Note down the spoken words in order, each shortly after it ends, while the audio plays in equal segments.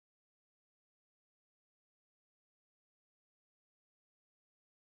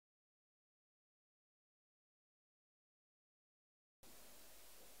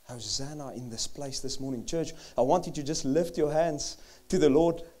Hosanna in this place this morning. Church, I want you to just lift your hands to the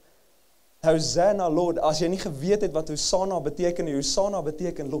Lord. Hosanna, Lord. As jy nie geweet het wat Hosanna beteken, Hosanna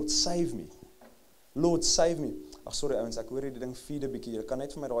beteken, Lord, save me. Lord, save me. Ag, sorry ouens, ek hoor hierdie ding feed 'n bietjie. Jy kan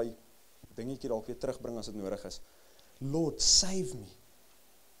net vir my daai dingetjie dalk weer terugbring as dit nodig is. Lord, save me.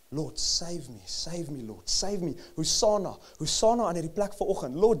 Lord, save me, Lord, save me. Hosanna, Hosanna aan hierdie plek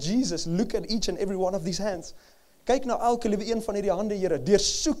vanoggend. Lord Jesus, look at each and every one of these hands. Kyk na elke liewe een van hierdie hande, Here.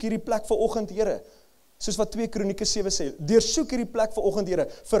 Deursoek hierdie plek vanoggend, Here. Soos wat 2 Kronieke 7 sê, deursoek hierdie plek vanoggend, Here,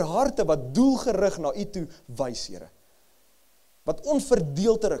 vir harte wat doelgerig na U toe wys, Here. Wat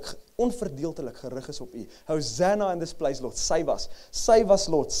onverdeeltelik gerig is op U. Hosanna in this place, Lord. Save us,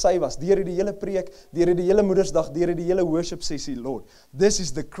 Lord, save us. Deur die hele preek, deur die hele Moedersdag, deur die hele worship sessie, Lord. This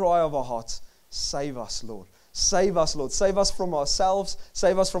is the cry of our hearts. Save us, Lord. Save us, Lord. Save us from ourselves.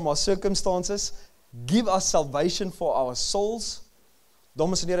 Save us from our circumstances. Give us salvation for our souls.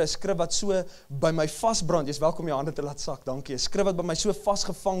 Dames en here, 'n skrif wat so by my vasbrand. Jy's welkom jou hande te laat sak. Dankie. 'n Skrif wat by my so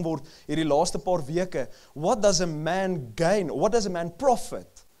vasgevang word hierdie laaste paar weke. What does a man gain? What does a man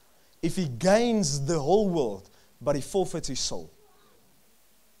profit if he gains the whole world but he forfeits his soul?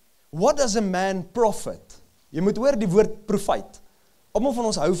 What does a man profit? Jy moet hoor die woord profit. Almal van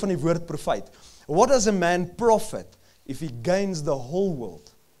ons hou van die woord profit. What does a man profit if he gains the whole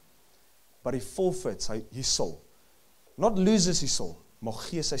world but he forfeits his soul? Not loses his soul, maar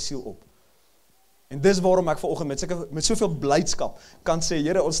gee sy siel op. En dis waarom ek vanoggend met soveel blydskap kan sê,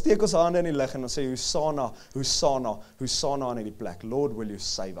 Here, ons steek ons hande in die lug en ons sê, Hosanna, Hosanna, Hosanna aan hierdie plek. Lord, will you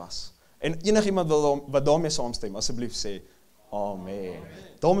save us? En enigiemand wat daarmee saamstem, asseblief sê, Amen.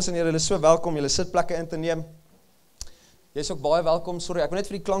 Dames en here, julle is so welkom, julle sitplekke in te neem. Jy is ook baie welkom, sorry, ek wil net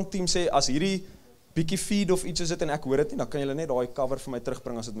vir die klankteam sê, as hierdie bietjie feed of iets is dit en ek hoor dit nie, dan kan julle net daai cover vir my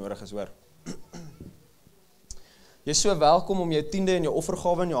terugbring as dit nodig is, hoor. Jy is so welkom om jou tiende en jou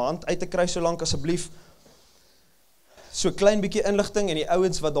offergawe in jou hand uit te kry so lank asseblief. So klein bietjie inligting en die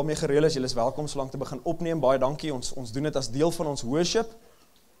ouens wat daarmee gereël is, julle is welkom so lank te begin opneem. Baie dankie. Ons doen dit as deel van ons worship.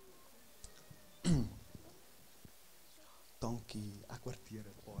 Dankie. Ek waardeer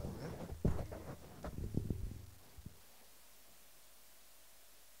dit baie, hoor.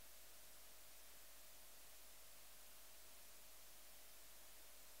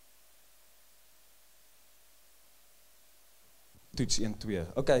 Toets 1, 2.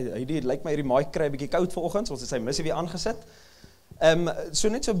 Okay, het lyk my hierdie mic kry 'n bietjie koud vanoggend, so ons het sy missie weer aangesit. So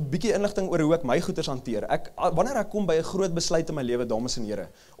net so 'n bietjie inligting oor hoe ek my goeders hanteer. Wanneer ek kom by 'n groot besluit in my lewe, dames en here,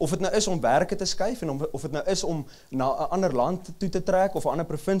 of dit nou is om werke te skuif en of dit nou is om na 'n ander land toe te trek of 'n ander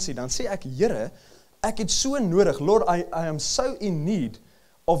provinsie, dan sê ek, Here, ek het so nodig, Lord, I am so in need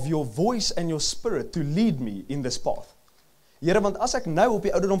of your voice and your spirit to lead me in this path. Here, want as ek nou op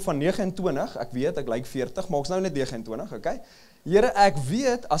die ouderdom van 29, ek weet ek lyk 40, maar ek's nou net 29, okay? Here, ek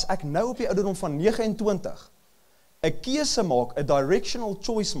weet as ek nou op die ouderdom van 29 'n keuse maak, 'n directional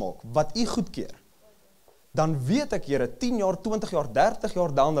choice maak wat U goedkeur, dan weet ek, Here, 10 jaar, 20 jaar, 30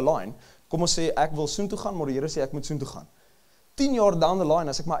 jaar down the line, kom ons sê ek wil soontoe gaan, maar die Here sê ek moet soontoe gaan. 10 jaar down the line,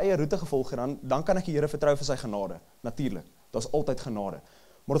 as ek my eie roete gevolg het, dan kan ek die Here vertrou vir sy genade. Natuurlik, daar's altyd genade.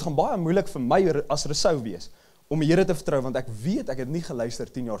 Maar dit gaan baie moeilik vir my as Rossouw wees om die Here te vertrou, want ek weet ek het nie geluister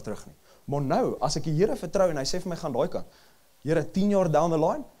 10 jaar terug nie. Maar nou, as ek die Here vertrou en hy sê vir my gaan daai kant, Here, 10 jaar down the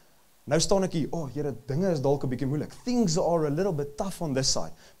line, nou staan ek hier, Here, dinge is dalk 'n bietjie moeilik. Things are a little bit tough on this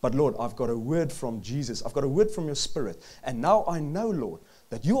side. But Lord, I've got a word from Jesus. I've got a word from your spirit. And now I know, Lord,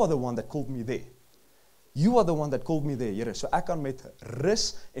 that you are the one that called me there. You are the one that called me there, Here. So ek kan met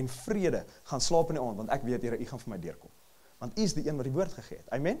rus en vrede gaan slaap in die aand, want ek weet, Here, U gaan vir my deurkom. Want U is die een wat die woord gegee het.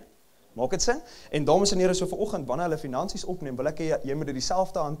 Amen? Maak dit sin? En dames en here, so vanoggend, wanneer hulle finansies opneem, wil ek hê jy moet dit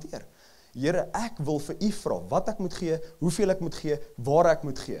dieselfde hanteer. Here, ek wil vir U vra wat ek moet gee, hoeveel ek moet gee, waar ek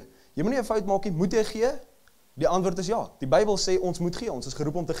moet gee. Jy moet nie 'n fout maak nie, moet jy gee? Die antwoord is ja. Die Bybel sê ons moet gee, ons is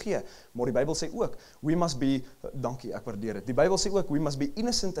geroep om te gee. Maar die Bybel sê ook, we must be, dankie, ek waardeer dit. Die Bybel sê ook, we must be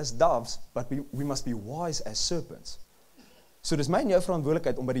innocent as doves, but we must be wise as serpents. So dis my en jou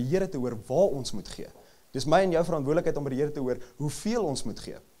verantwoordelikheid om by die Here te hoor waar ons moet gee. Dis my en jou verantwoordelikheid om by die Here te hoor hoeveel ons moet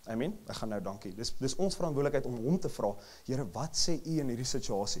gee. Amen. Ek gaan nou dankie. Dis ons verantwoordelikheid om hom te vra, Here, wat sê U in hierdie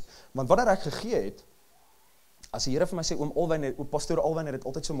situasie? Want wanneer ek gegee het, as die Here vir my sê, pastoor Alwyn het dit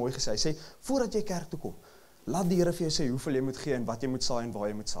altyd so mooi gesê, hy sê, voordat jy kerk toe kom, laat die Here vir jou sê hoeveel jy moet gee en wat jy moet saai en waar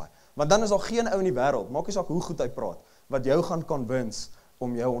jy moet saai. Want dan is daar geen ou in die wêreld, maak nie saak hoe goed hy praat, wat jou gaan convince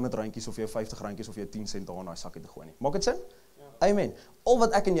om jou 100 randjies of jou 50 randjies of jou 10 sent daar in daai sakkie te gooi nie. Maak dit sin? Ja. Amen. Al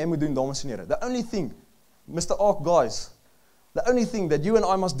wat ek en jy moet doen, dames en here, the only thing, Mr. Ark guys, the only thing that you and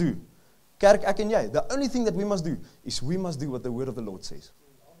I must do, kerk, ek en jy, the only thing that we must do, is we must do what the word of the Lord says.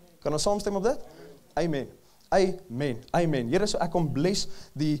 Kan ons saamstem op dit? Amen. Amen. Amen. Here, so ek kom bless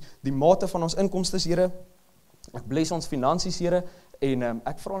die mate van ons inkomstes, Here. Ek bless ons finansies, Here, en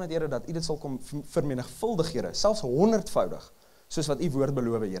ek vra net, Here, dat U dit sal kom vermenigvuldig, Here, selfs 100voudig, soos wat U woord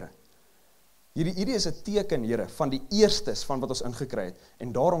beloof, Here. Hierdie is 'n teken, Here, van die eerstes van wat ons ingekry het,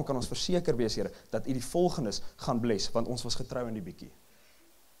 en daarom kan ons verseker wees, Here, dat U die volgendes gaan bless, want ons was getrou in die bietjie.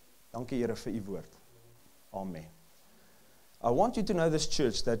 Dankie, Here, vir U woord. Amen. I want you to know this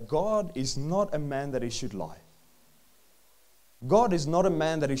church, that God is not a man that he should lie. God is not a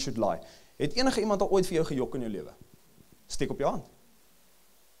man that he should lie. Het enige iemand al ooit vir jou gejok in jou lewe? Steek op jou hand.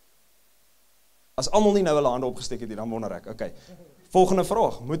 As almal nie nou hulle hande opgesteek het, dan wonder ek. Okay. Volgende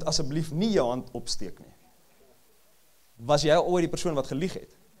vraag, moet asseblief nie jou hand opsteek nie. Was jy al ooit die persoon wat gelieg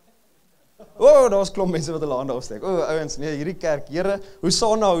het? Daar was klomp mense wat hulle hande opsteek. Ouens, nee, hierdie kerk, Here,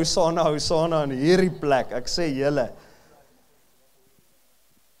 Hosanna in hierdie plek. Ek sê julle.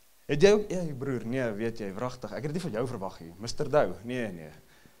 Het jy ook, broer, nee, weet jy, wragtig, ek het dit nie van jou verwag hier, Mr. Dou, nee.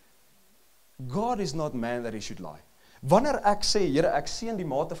 God is not man that he should lie. Wanneer ek sê, Here, ek seën die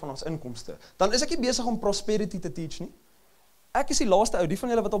mate van ons inkomste, dan is ek nie besig om prosperity te teach nie. Ek is die laaste ou, die van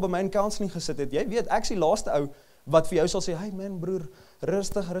julle wat al by my in counseling gesit het, jy weet, ek is die laaste ou, wat vir jou sal sê, hey man, broer,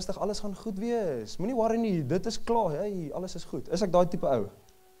 rustig, alles gaan goed wees, moenie worry nie, dit is klaar, hey, alles is goed. Is ek daai tipe ou?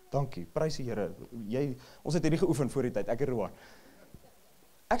 Dankie, prys die Here, ons het hierdie geoefen voor die tyd, ek het roer.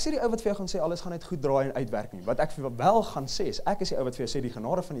 Ek sê die ou wat vir jou gaan sê, alles gaan net goed draai en uitwerk nie. Wat ek vir jou wel gaan sê, is, ek is die ou wat vir jou sê, die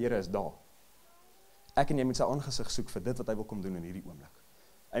genade van die Here is daar. Ek en jy moet sy aangesig soek vir dit wat hy wil kom doen in hierdie oomblik.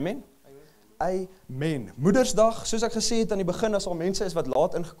 Amen? Amen. Moedersdag, soos ek gesê het aan die begin, as al mense is wat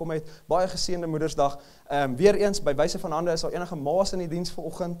laat ingekom het, baie geseënde Moedersdag. Weer eens, by wyse van hande, is al enige maas in die diens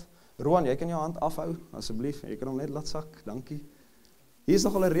vanoggend. Roan, jy kan jou hand afhou, asseblief. Jy kan hom net laat sak, dankie. Hier is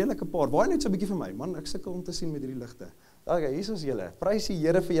nogal 'n redelike paar. Waai net so 'n bietjie vir my, man, ek sukkel om te sien met hierdie ligte. Okay, hier is julle. Prys die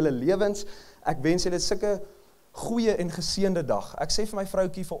Here vir julle lewens. Ek wens julle sulke goeie en geseënde dag. Ek sê vir my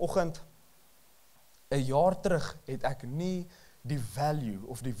vroutjie vanoggend, 'n jaar terug het ek nie die value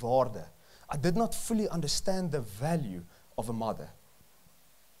of die waarde. I did not fully understand the value of a mother.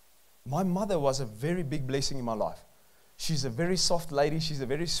 My mother was a very big blessing in my life. She's a very soft lady, she's a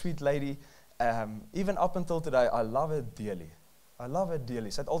very sweet lady. Even up until today, I love her dearly. I love her dearly.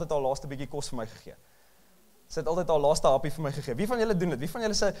 Sy het altyd al laaste bietjie kos vir my gegee. Sy het altyd al laaste happie vir my gegee. Wie van julle doen dit? Wie van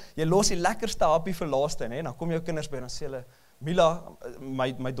julle sê, jy los die lekkerste happie vir laaste, nee? Dan kom jou kinders by en dan sê hulle, Mila,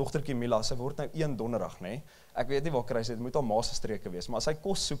 my dogtertjie Mila, sy word nou 1 donderdag, nee? Ek weet nie waar kry sy, dit moet al ma se streke wees, maar as sy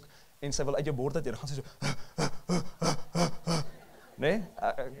kos soek en sy wil uit jou bord uit, dan gaan sy so, nee?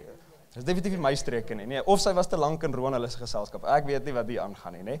 Dit is definitief nie my streke nie, nee? Of sy was te lank in Roan hulle se geselskap, ek weet nie wat die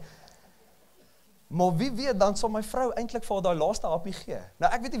aangaan nie, nee? Maar wie weet, dan sal my vrou eintlik vir haar daai laaste happie gee.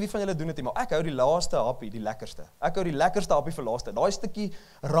 Nou ek weet nie wie van julle doen dit nie, maar ek hou die laaste happie, die lekkerste. Ek hou die lekkerste happie vir laaste. Daai stukkie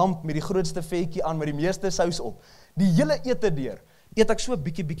ramp met die grootste vetjie aan met die meeste sous op. Die hele ete deur. Eet ek so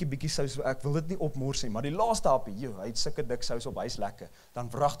bietjie sous, ek wil dit nie opmors nie, maar die laaste happie, hy het sulke dik sous op, hy's lekker. Dan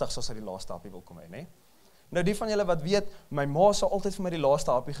wragtig sal sy die laaste happie wil kom hê, né? Nou die van julle wat weet, my ma sal altyd vir my die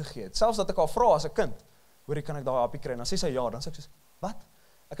laaste happie gegee het. Selfs dat ek haar vra as 'n kind, hoorie, kan ek daai happie kry? Dan sê sy ja, dan sê ek soos, wat?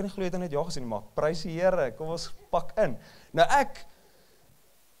 Ek kan nie glo jy het net ja gesê, maar prys die Here, kom ons pak in. Nou ek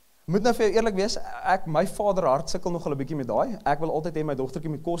moet nou vir jou eerlik wees, my vader hart sukkel nog 'n bietjie met daai. Ek wil altyd hê my dogtertjie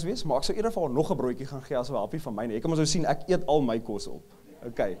moet kos wees, maar ek sou eerder vir haar nog 'n broodjie gaan gee as 'n happie van myne. Jy kan maar so sien, ek eet al my kos op.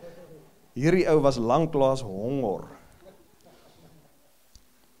 Okay. Hierdie ou was lanklaas honger.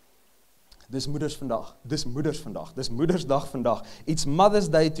 Dis Moedersdag vandag. It's Mother's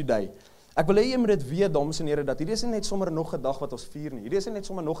Day today. Ek wil hê jy moet dit weet, dames en here, dat hierdie is nie net sommer nog 'n dag wat ons vier nie. Hierdie is nie net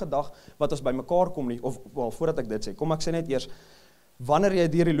sommer nog 'n dag wat ons bymekaar kom nie, of voordat ek dit sê, kom ek sê net eers, wanneer jy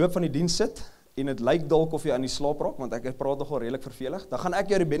deur die loop van die diens sit, en het lyk dalk of jy aan die slaap raak, want ek praat nogal redelik vervelig, dan gaan ek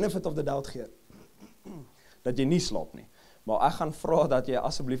jou die benefit of the doubt gee, dat jy nie slaap nie. Maar ek gaan vra dat jy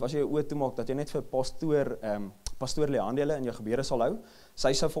asseblief, as jy jou oë toemaak, dat jy net vir pastoor Leandele in jou gebede sal hou.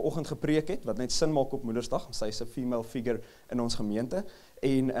 Sy sou vanoggend gepreek het, wat net sin maak op Moedersdag, sy is 'n female figure in ons gemeente,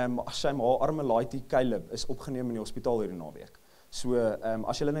 en sy haar arme laaitie Caleb is opgeneem in die hospitaal hierdie naweek. So,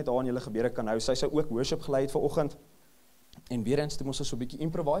 as julle net haar in julle gebede kan hou, sy sou ook worship gelei het vanoggend, en weer eens, toe moes ons so 'n bietjie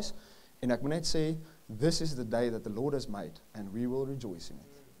improvise, en ek moet net sê, this is the day that the Lord has made, and we will rejoice in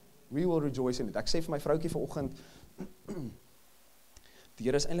it. We will rejoice in it. Ek sê vir my vroutjie vanoggend, die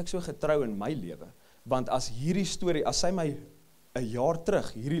Here is eintlik so getrou in my lewe, want as hierdie storie, as sy my 'n jaar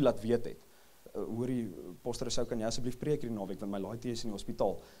terug hierdie laat weet het, hoorie, Pastor Rossouw, kan jy asseblief preek hierdie naweek, want my laaitie is in die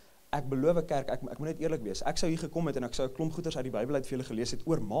hospitaal. Ek beloof kerk, ek moet net eerlik wees, ek sou hier gekom het en ek sou 'n klomp goeters uit die Bybel uit vir julle gelees het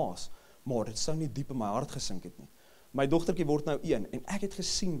oor maas, maar dit sou nie diep in my hart gesink het nie. My dogtertjie word nou 1, en ek het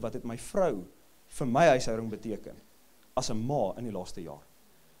gesien wat het my vrou vir my huishouding beteken, as 'n ma in die laaste jaar.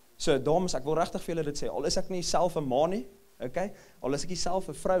 So dames, ek wil regtig vir julle dit sê, al is ek nie self 'n ma nie, okay? Al is ek nie self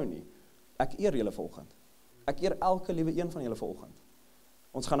 'n vrou nie, ek eer julle vanoggend. Ek eer elke liewe een van julle vanoggend.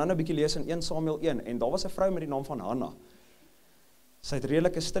 Ons gaan nou 'n bietjie lees in 1 Samuel 1 en daar was 'n vrou met die naam van Hanna. Sy het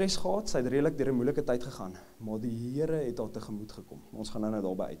redelike stres gehad, sy het redelik deur 'n moeilike tyd gegaan, maar die Here het haar tegemoet gekom. Ons gaan nou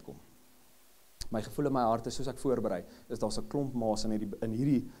daarby uitkom. My gevoel in my hart is, soos ek voorberei, is daar's 'n klomp ma's in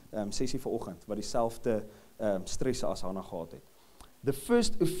hierdie sessie vanoggend wat dieselfde stresse as Hanna gehad het. The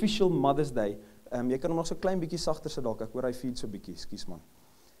first official Mother's Day, jy kan hom nog so klein bietjie sagter sit dalk, ek hoor hy feed so bietjie, skus man.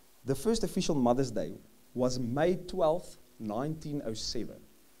 The first official Mother's Day was May 12th, 1907.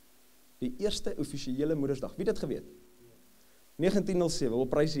 Die eerste offisiële Moedersdag. Wie het dit geweet? 1907, wel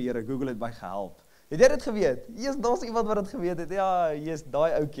prys die Here, Google het my gehelp. Het jy dit geweet? Yes, daar's iemand wat dit geweet het. Ja, yes,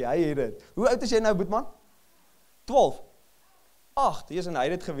 daai ouetjie, hy het dit. Hoe oud is jy nou, Boetman? 12. 8, yes, en hy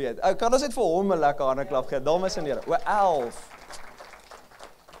het dit geweet. Kan ons net vir hom 'n lekker handeklap gee, dames en here. O, 11.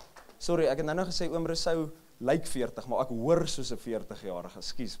 Sorry, ek het nou gesê oom Rossouw lyk 40, maar ek hoor soos 'n 40-jarige.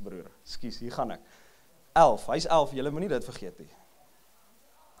 Skus broer, skus, hier gaan ek. 11, hy's 11, julle moenie dit vergeet nie.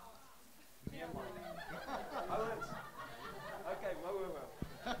 Nee man. Ouens. Okay, wou.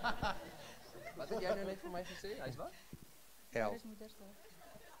 Wat het jy nou net vir my gesê? Hy's wat? 11.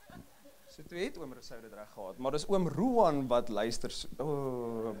 So toe het oom Rossouw dit reg gehad, maar dis oom Roan wat luister.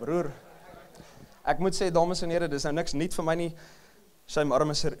 O, broer. Ek moet sê, dames en here, dis nou niks nuut vir my nie. Sy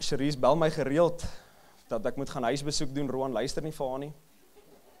arme Cherise bel my gereeld dat ek moet gaan huisbesoek doen. Roan luister nie vir haar nie.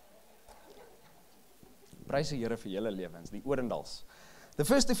 Prys die Here vir julle lewens, die Orendals. The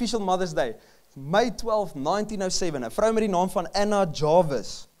first official Mother's Day, May 12, 1907. 'n vrou met die naam van Anna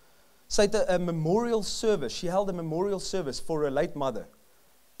Jarvis. Sy het 'n memorial service. She held a memorial service for her late mother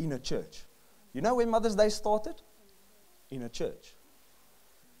in a church. You know when Mother's Day started? In a church.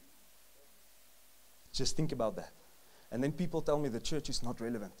 Just think about that. And then people tell me the church is not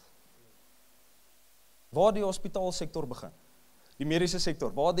relevant. Waar die hospitaalsektor begin? Die mediese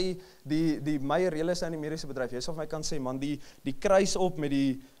sektor, waar die Meyer hele is in die mediese bedryf. Jy sal vir my kan sê, man, die kruis op met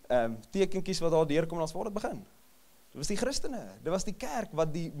die tekentjies wat daar deurkom, dan waar dit begin. Dit was die Christene, dit was die kerk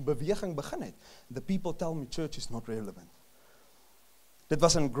wat die beweging begin het. The people tell me church is not relevant. Dit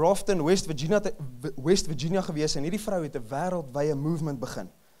was in Grafton, West Virginia gewees, en hierdie vrou het 'n wêreldwye movement begin.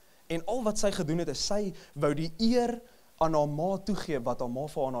 En al wat sy gedoen het, is sy wou die eer aan haar ma toegee, wat haar ma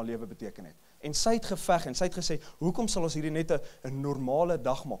vir haar in haar lewe beteken het. En sy het geveg, en sy het gesê, hoekom sal ons hierdie net 'n normale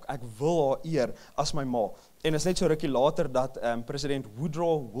dag maak? Ek wil haar eer as my ma. En is net so rukkie later dat president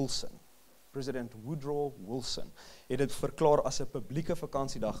Woodrow Wilson het dit verklaar as 'n publieke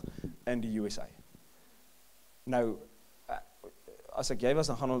vakansiedag in die USA. Nou, as ek jy was,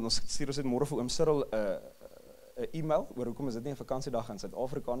 dan gaan ons stuur ons dit môre vir oom Cyril 'n e-mail oor hoekom is dit nie 'n vakansiedag in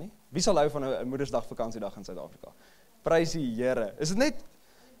Suid-Afrika nie. Wie sal hou van 'n Moedersdag vakansiedag in Suid-Afrika? Prys die Here. Is dit net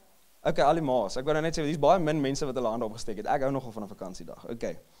okay, al die ma's. Ek wou nou net sê, dis baie min mense wat hulle hande opgesteek het. Ek hou nogal van 'n vakansiedag.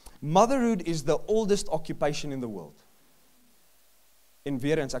 Okay. Motherhood is the oldest occupation in the world. En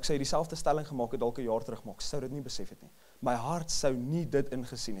weer eens, ek sê dieselfde stelling gemaak het dalk 'n jaar terug, maar ek sou dit nie besef het nie. My hart sou nie dit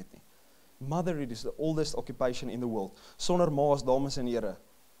ingesien het nie. Motherhood is the oldest occupation in the world. Sonder ma's, dames en here.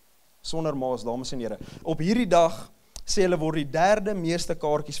 Sonder ma's, dames en here. Op hierdie dag sê hulle word die 3de meeste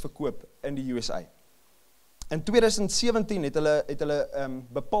kaartjies verkoop in die USA. In 2017 het hulle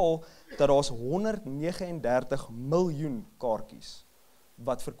bepaal dat daar's 139 miljoen kaartjies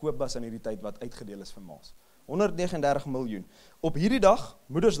wat verkoop was in hierdie tyd wat uitgedeel is vir ma's. 139 miljoen. Op hierdie dag,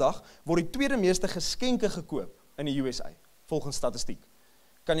 Moedersdag, word die 2de meeste geskenke gekoop in die USA, volgens statistiek.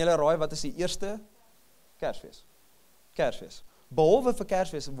 Kan julle raai wat is die eerste? Kersfees. Kersfees. Behalwe vir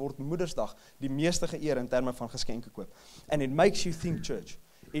Kersfees word Moedersdag die meeste geëer in terme van geskenke koop. And it makes you think, church.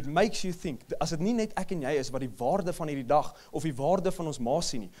 It makes you think, as dit nie net ek en jy is wat die waarde van hierdie dag of die waarde van ons ma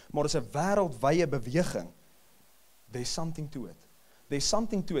sien nie, maar dit is 'n wêreldwye beweging. There's something to it. There's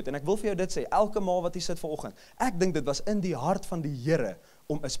something to it. En ek wil vir jou dit sê, elke ma wat hier sit vanoggend, ek dink dit was in die hart van die Here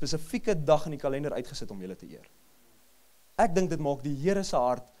om 'n spesifieke dag in die kalender uitgesit om julle te eer. Ek dink dit maak die Here se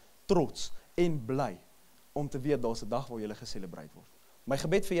hart trots en bly om te weet daar's 'n dag waar julle geselebreit word. My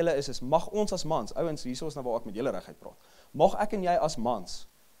gebed vir julle is mag ons as mans, ouens, hier is nou waar ek met julle reguit praat. Mag ek en jy as mans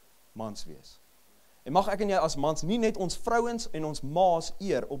wees. En mag ek en jy as mans nie net ons vrouens en ons ma's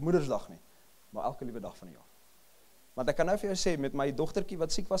eer op Moedersdag nie, maar elke liewe dag van die jaar. Want ek kan nou vir jou sê, met my dogtertjie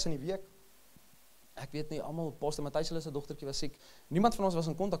wat siek was in die week, ek weet nie, almal, Pastor Matthys hulle se dogtertjie was siek, niemand van ons was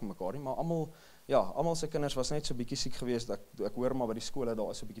in kontak met mekaar nie, maar almal se kinders was net so bietjie siek geweest, ek hoor maar by die skole, daar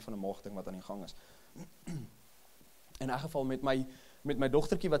is so bietjie van 'n maagding wat aan die gang is. In 'n geval met my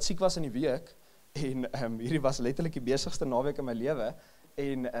dogtertjie wat siek was in die week, en hierdie was letterlik die besigste naweek in my lewe,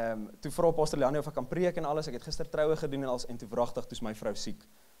 en toe vra Pastor Leanie of ek kan preek en alles, ek het gister troue gedoen en alles, en toe vragtig, toe's my vrou siek.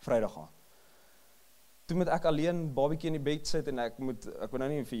 Vrydag aan. Toe moet ek alleen babietjie in die bed sit en ek wil nou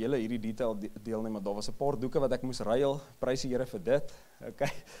nie vir julle hierdie detail deel nie, maar daar was 'n paar doeke wat ek moes ruil, prys die Here vir dit,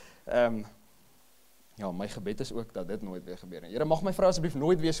 okay. Ja, my gebed is ook dat dit nooit weer gebeur nie. Here, mag my vrou asseblief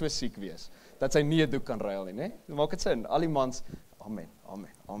nooit weer so siek wees, dat sy nie 'n doek kan ruil nie, né? Maak dit sin, al die mans, amen,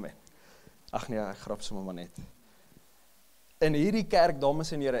 amen, amen. Ag nee, ek grap sommer maar net. In hierdie kerk,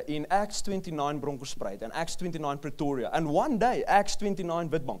 dames en here, in Acts 29 Bronkhorstspruit en Acts 29 Pretoria, and one day, Acts 29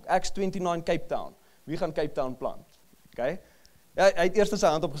 Witbank, Acts 29 Cape Town. Wie gaan Cape Town plant? Okay? Ja, hy het eers sy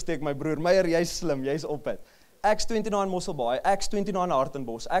hand opgesteek, my broer, Meyer, jy's slim, jy's op het. Acts 29 Mosselbaai, Acts 29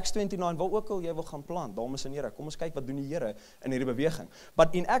 Hartenbos, Acts 29 waar ook al jy wil gaan plant, dames en here, kom ons kyk wat doen die Here in hierdie beweging.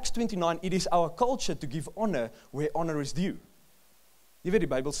 But in Acts 29, it is our culture to give honor where honor is due. Jy weet die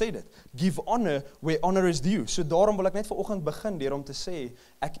Bybel sê dit, give honor where honor is due. So daarom wil ek net vanoggend begin deur om te sê,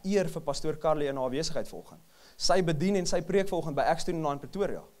 ek eer vir pastoor Carly in haar afwesigheid vanoggend. Sy bedien en sy preek vanoggend by Acts 29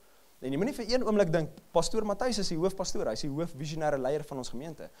 Pretoria. En jy moet nie vir een oomblik dink, pastoor Matthys is die hoofpastoor, hy is die hoofvisionêre leier van ons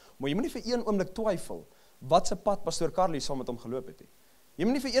gemeente. Maar jy moet nie vir een oomblik twyfel wat se pad pastoor Carly saam met hom geloop het nie. Jy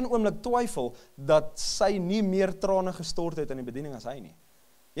moet nie vir een oomblik twyfel dat sy nie meer trane gestort het in die bediening as hy nie.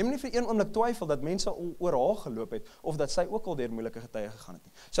 Jy moet nie vir een oomblik twyfel dat mense oor haar geloop het of dat sy ook al deur moeilike getye gegaan het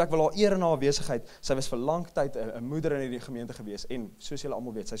nie. So ek wil haar eer in haar afwesigheid. Sy was vir lank tyd 'n moeder in hierdie gemeente gewees en soos julle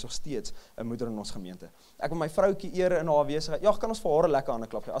almal weet, sy is nog steeds 'n moeder in ons gemeente. Ek wil my vroutjie eer in haar afwesigheid. Ja, kan ons vir haar 'n lekker hande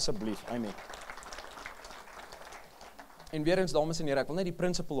klap gee asseblief. Amen. En weer eens, dames en here, ek wil net die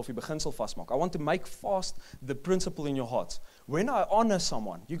principle of die beginsel vasmaak. I want to make fast the principle in your hearts. When I honor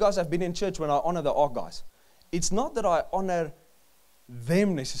someone, you guys have been in church when I honor the ARC guys. It's not that I honor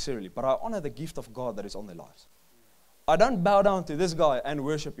them necessarily, but I honor the gift of God that is on their lives. I don't bow down to this guy and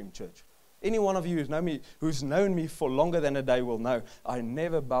worship him, church. Any one of you who's known me for longer than a day will know, I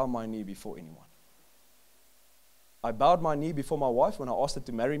never bow my knee before anyone. I bowed my knee before my wife when I asked her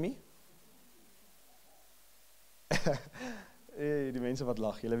to marry me. Die mense wat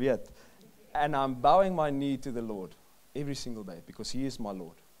lag, julle weet. And I'm bowing my knee to the Lord every single day because He is my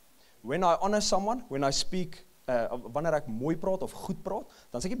Lord. When I honor someone, when I speak, wanneer ek mooi praat of goed praat,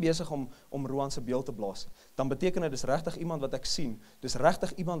 dan is ek nie besig om Roan se beeld te blaas. Dan beteken dit, dis regtig iemand wat ek sien. Dis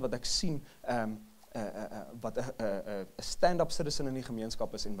regtig iemand wat ek sien, wat 'n stand-up citizen in die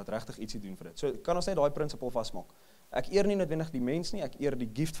gemeenskap is en wat regtig ietsie doen vir dit. So kan ons net daai prinsipel vasmaak. Ek eer nie noodwendig die mens nie, ek eer die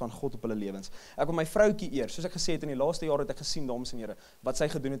gift van God op hulle lewens. Ek wil my vroutjie eer, soos ek gesê het in die laaste jare het ek gesien, dames en here, wat sy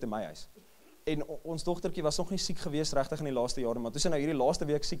gedoen het in my huis. En ons dogtertjie was nog nie siek gewees regtig in die laaste jare, maar toe sy nou hierdie laaste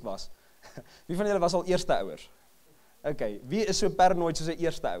week siek was. Wie van julle was al eerste ouers? Okay, wie is so paranoid soos 'n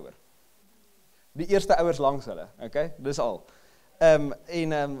eerste ouer? Die eerste ouers langs hulle, okay? Dis al.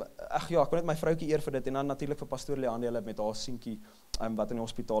 Ag ja, ek wil net my vroutjie eer vir dit en dan natuurlik vir pastoor Leandie met haar seentjie wat in die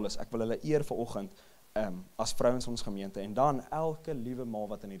hospitaal is. Ek wil hulle eer vanoggend as vrouens ons gemeente en dan elke liewe ma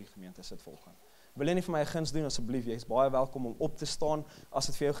wat in hierdie gemeente sit volgens. Wil jy nie vir my 'n guns doen asseblief? Jy is baie welkom om op te staan as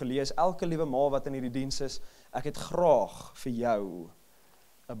dit vir jou gelees. Elke liewe ma wat in hierdie diens is, ek het graag vir jou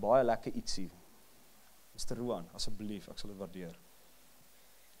 'n baie lekker ietsie. Mr. Roan, asseblief, ek sal dit waardeer.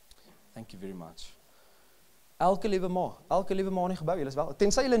 Thank you very much. Elke liewe ma in die gebou, julle is wel,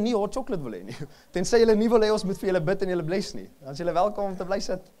 tensy julle nie hot chocolate wil hê nie, tensy julle nie wil hê ons moet vir julle bid en julle bless nie, dan is julle welkom om te bly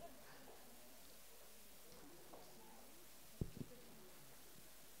sit.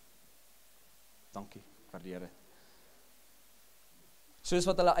 Dankie, waardeer dit. Soos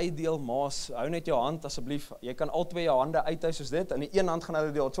wat hulle uitdeel, maas, hou net jou hand asseblief, jy kan al twee jou hande uithou soos dit, in die een hand gaan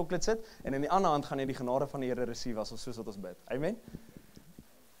hulle die hot chocolate sit, en in die ander hand gaan jy die genade van die Here receive, as ons soos wat ons bid. Amen?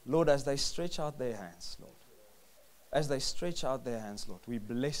 Lord, as they stretch out their hands, Lord, as they stretch out their hands, Lord, we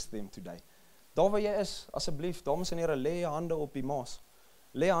bless them today. Daar waar jy is, asseblief, dames en here, lê jou hande op die maas.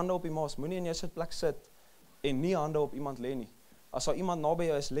 Lê hande op die maas, moenie in jou sitplek sit, en nie hande op iemand lê nie. As daar iemand naby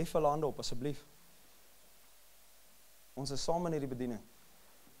jou is, lê hulle hande op, asseblief. Ons is saam in hierdie bediening.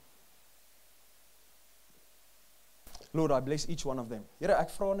 Lord, I bless each one of them. Here, ek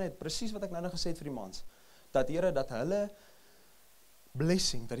vra net, presies wat ek nou gesê het vir die mans, dat Here, dat hulle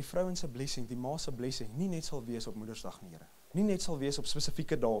blessing, dat die vrouens se blessing, die ma se blessing, nie net sal wees op Moedersdag nie, Here. Nie net sal wees op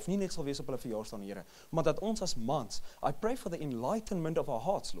spesifieke dae, of nie net sal wees op hulle verjaarsdag nie, Here, maar dat ons as mans, I pray for the enlightenment of our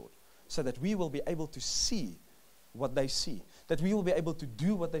hearts, Lord, so that we will be able to see what they see, that we will be able to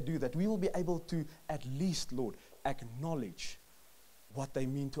do what they do, that we will be able to, at least, Lord, acknowledge what they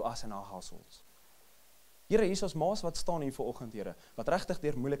mean to us in our households. Here, hier is ons maas wat staan hier vanoggend, Here, wat regtig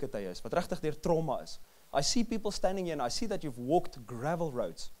deur moeilike tye is, wat regtig deur trauma is. I see people standing here and I see that you've walked gravel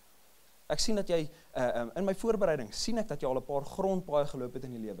roads. Ek sien dat jy, in my voorbereiding, sien ek dat jy al 'n paar grondpaaie geloop het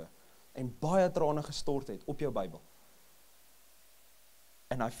in die lewe en baie trane gestort het op jou Bybel.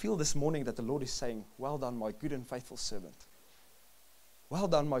 And I feel this morning that the Lord is saying, well done, my good and faithful servant. Well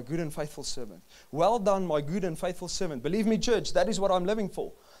done, my good and faithful servant. Well done, my good and faithful servant. Believe me, church, that is what I'm living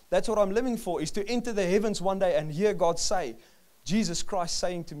for. That's what I'm living for, is to enter the heavens one day and hear God say, Jesus Christ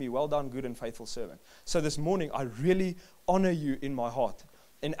saying to me, well done, good and faithful servant. So this morning, I really honor you in my heart.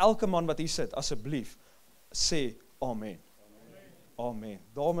 En elke man wat hier sit, asseblief, sê amen. Amen.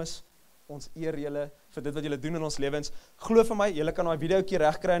 Dames, ons eer julle vir dit wat julle doen in ons lewens. Glo vir my, julle kan daai videoetjie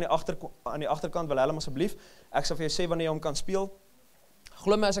regkry aan die agterkant, wil hulle asseblief. Ek sal vir jou sê wanneer jy hom kan speel.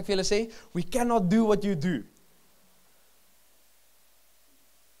 Glo my as ek vir julle sê, we cannot do what you do.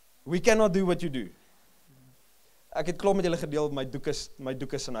 We cannot do what you do. Ek het klaar met julle gedeel my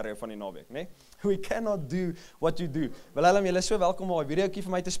doeke scenario van die naweek, né? We cannot do what you do. Wil hulle julle so welkom om 'n videoetjie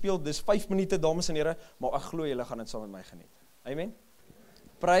vir my te speel. Dis 5 minute, dames en here, maar ek glo julle gaan dit saam met my geniet. Amen.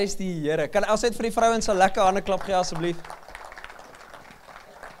 Prys die Here. Kan ons net vir die vrouens 'n lekker hande klap gee asseblief?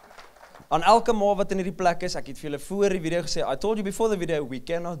 Aan elke ma wat in hierdie plek is, ek het vir julle voor die video gesê, I told you before the video, we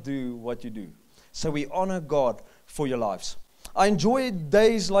cannot do what you do. So we honor God for your lives. I enjoy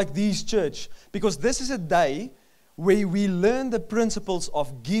days like these, church, because this is a day where we learn the principles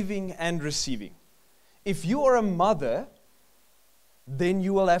of giving and receiving. If you are a mother, then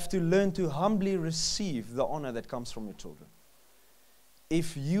you will have to learn to humbly receive the honor that comes from your children.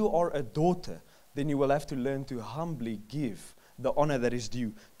 If you are a daughter, then you will have to learn to humbly give the honor that is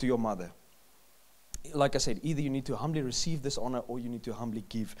due to your mother. Like I said, either you need to humbly receive this honor or you need to humbly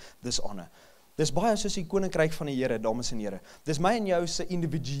give this honor. Dis baie soos die koninkryk van die Here, dames en here. Dis my en jou se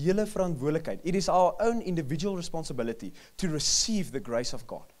individuele verantwoordelikheid. It is our own individual responsibility to receive the grace of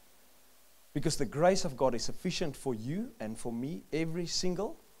God. Because the grace of God is sufficient for you and for me every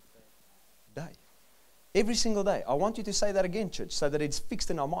single day. Every single day. I want you to say that again, church, so that it's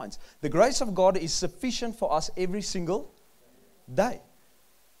fixed in our minds. The grace of God is sufficient for us every single day.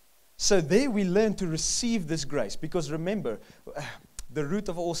 So there we learn to receive this grace. Because remember, the root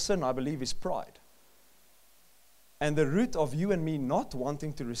of all sin, I believe, is pride. And the root of you and me not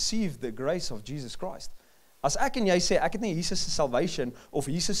wanting to receive the grace of Jesus Christ. As ek en jy sê, ek het nie Jesus se salvation, of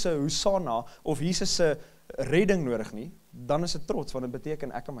Jesus se Hosanna, of Jesus se redding nodig nie, dan is dit trots, want dit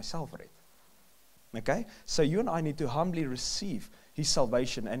beteken ek kan myself red. Okay? So you and I need to humbly receive His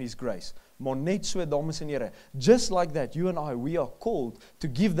salvation and His grace. Maar net so, dames en here, just like that, you and I, we are called to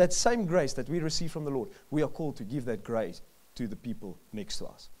give that same grace that we receive from the Lord. We are called to give that grace to the people next to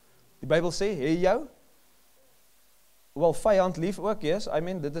us. Die Bybel sê, hê jou? Wel, vyand lief ook, yes. I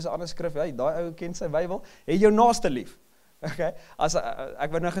mean, dit is 'n ander skrif, hey, daai ou ken sy Bybel. Hê jou naaste lief. Okay? As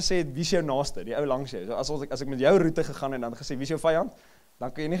ek wou nou gesê, wie is jou naaste? Die ou langs jou. So as ek met jou roete gegaan en dan gesê, wie is jou vyand?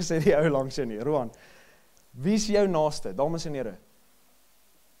 Dan kan jy nie gesê die ou langs jou nie. Roan, wie is jou naaste? Dames en here,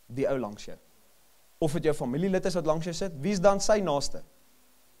 die ou langs jou. Of dit jou familielid is wat langs jou sit, wie is dan sy naaste?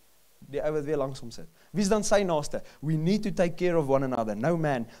 Die ou wat weer langs hom sit. Wie is dan sy naaste? We need to take care of one another. No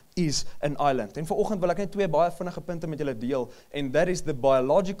man is an island. En vanoggend wil ek net 2 baie vinnige punte met julle deel, and that is the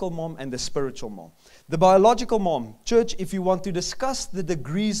biological mom and the spiritual mom. The biological mom, church, if you want to discuss the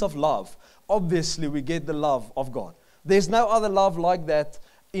degrees of love, obviously we get the love of God. There's no other love like that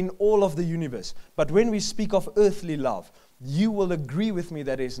in all of the universe. But when we speak of earthly love, you will agree with me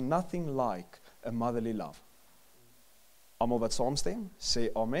that there is nothing like a motherly love. Almal wat saamstem, sê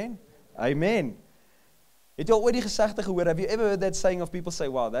amen. Amen. Het jy al ooit die gesegde gehoor? Have you ever heard that saying of people say,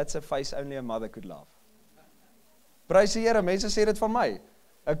 wow, that's a face only a mother could love? Prys die Here, mense sê dit van my.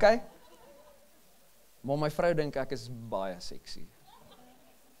 Okay? Maar my vrou dink ek is baie sexy.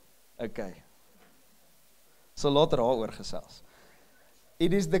 Okay. So later daaroor gesels.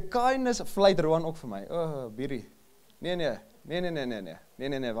 It is the kindness, vlei Roan ook vir my. Oh, Bierie. Nee,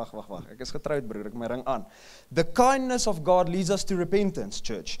 wag. Ek is getroud, broer, ek my ring aan. The kindness of God leads us to repentance,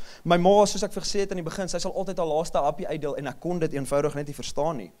 church. My ma, soos ek gesê het aan die begin, sy sal altyd haar laaste happie uitdeel en ek kon dit eenvoudig net nie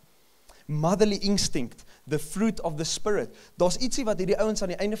verstaan nie. Motherly instinct, the fruit of the spirit. Daar's ietsie wat hierdie ouens aan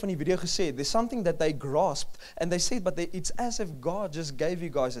die einde van die video gesê het. There's something that they grasped and they said, but it's as if God just gave you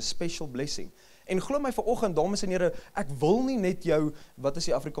guys a special blessing. En glo my vanoggend, dames en here, ek wil nie net jou, wat is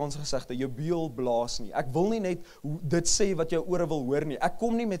die Afrikaanse gesegde, jou beel blaas nie. Ek wil nie net dit sê wat jou ore wil hoor nie. Ek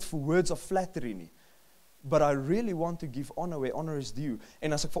kom nie met words of flattery nie. But I really want to give honor where honor is due.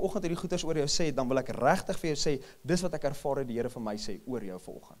 En as ek vanoggend hierdie goeders oor jou sê, dan wil ek regtig vir jou sê, dis wat ek ervaar het die Here vir my sê oor jou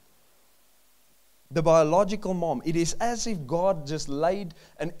vanoggend. The biological mom, it is as if God just laid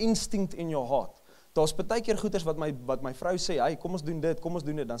an instinct in your heart. Daar's baie keer goeders wat my vrou sê, hey, kom ons doen dit,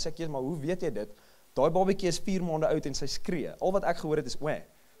 dan sê ek, maar hoe weet jy dit? Daai babatjie is 4 maande oud en sy skree. Al wat ek gehoor het is,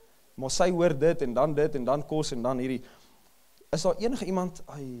 maar sy hoor dit en dan kos en dan hierdie. Is daar enige iemand,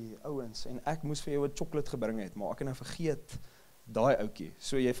 ouens, en ek moes vir jou 'n chocolate gebring het, maar ek het nou vergeet daai ouetjie.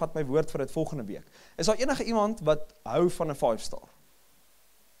 So jy vat my woord vir dit volgende week. Is daar enige iemand wat hou van 'n 5-star?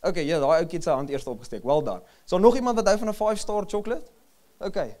 Okay, ja, daai ouetjie het sy hand eers opgesteek. Well done. So nog iemand wat hou van 'n 5-star chocolate?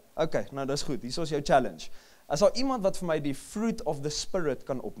 Okay, nou dis goed. Hier is jou challenge. As daar iemand wat vir my die fruit of the spirit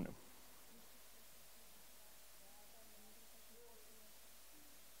kan opnoem.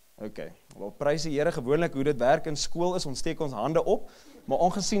 Okay, wel prys die Here gewoonlik hoe dit werk in skool is, ons steek ons hande op, maar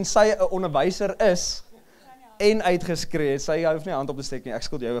aangesien sy 'n onderwyser is en uitgeskree, sy hoef nie hand op te steek nie. Ek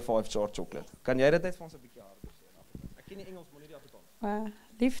skuld jou 'n 5-star chocolate. Kan jy dit net vir ons 'n bietjie harder sê? Ek ken nie Engels, maar nie die Afrikaans.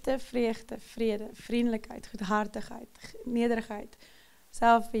 Liefde, vreugde, vrede, vriendelikheid, goedhartigheid, nederigheid,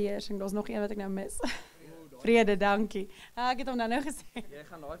 selfbeheersing. Daar's nog een wat ek nou mis. Vrede, dankie. Ek het hom nou gesê. Jy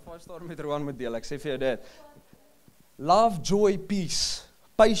gaan daai 5-star met Roan moet deel. Ek sê vir jou dit. Love, joy, peace,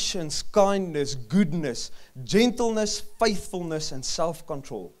 patience, kindness, goodness, gentleness, faithfulness and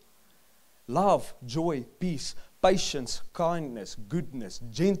self-control. Love, joy, peace, patience, kindness, goodness,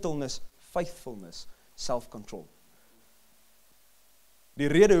 gentleness, faithfulness, self-control. Die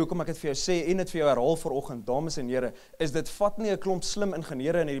rede hoekom ek dit vir jou sê en dit vir jou herhaal vanoggend, dames en here, is dit vat nie 'n klomp slim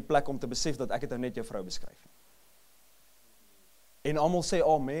ingenieure in hierdie plek om te besef dat ek het nou net jou vrou beskryf. En almal sê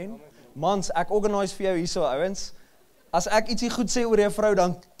amen. Mans, ek organise vir jou hierso ouens. As ek ietsie goed sê oor jou vrou,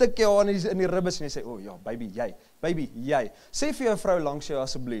 dan tik jy haar in die ribbes en jy sê, "O ja, baby, jy." Sê vir jou vrou langs jou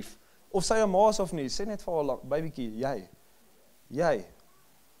asseblief, of sy jou ma is of nie, sê net vir haar, "Babytjie,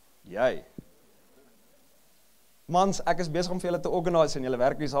 jy." Mans, ek is besig om vir julle te organise en julle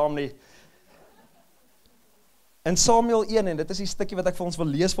werk nie saam nie. In Samuel 1, en dit is die stukkie wat ek vir ons wil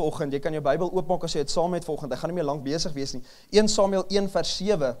lees vanoggend. Jy kan jou Bybel oopmaak as jy dit saam het vanoggend. Ek gaan nie meer lank besig wees nie. 1 Samuel 1 vers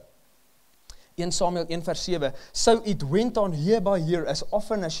 7. 1 Samuel 1 vers 7. So it went on year by year, as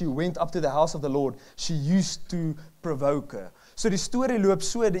often as she went up to the house of the Lord, she used to provoke her. So die storie loop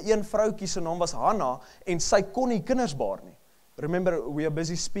so, die een vroutjie se naam was Hannah, en sy kon nie kinders baar nie. Remember, we are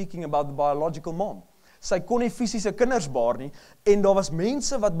busy speaking about the biological mom. Sy kon nie fisiese kinders baar nie, en daar was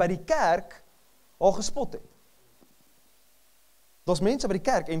mense wat by die kerk haar gespot het. Daar's mense by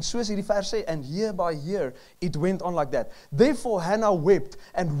die kerk, en soos hierdie vers sê, and year by year, it went on like that. Therefore Hannah wept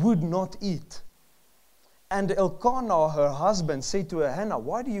and would not eat. And Elkanah, her husband, said to her, Hannah,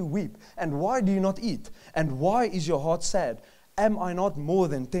 why do you weep? And why do you not eat? And why is your heart sad? Am I not more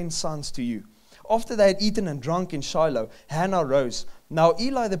than 10 sons to you? After they had eaten and drunk in Shiloh, Hannah rose. Now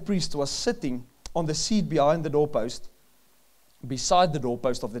Eli the priest was sitting on the seat behind the doorpost, beside the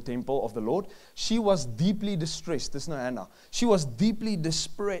doorpost of the temple of the Lord. She was deeply distressed. This is no Hannah. She was deeply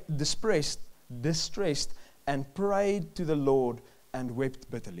distressed and prayed to the Lord and wept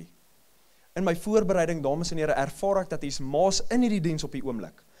bitterly. In my voorbereiding, dames en here, ervaar ek dat hier's ma's in hierdie diens op die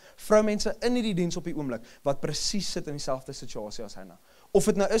oomblik. Vroumense in hierdie diens op die oomblik wat presies sit in dieselfde situasie as Hannah. Of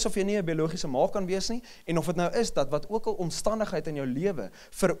dit nou is of jy nie 'n biologiese ma kan wees nie, en of dit nou is dat wat ook al omstandigheid in jou lewe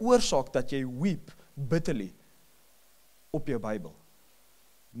veroorsaak dat jy weep bitterly op jou Bybel.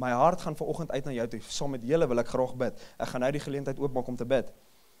 My hart gaan vanoggend uit na jou toe. Saam met julle wil ek graag bid. Ek gaan nou die geleentheid oopmaak om te bid.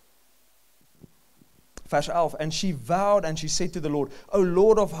 Vers 11, and she vowed and she said to the Lord, O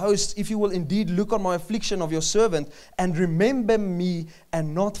Lord of hosts, if you will indeed look on my affliction of your servant and remember me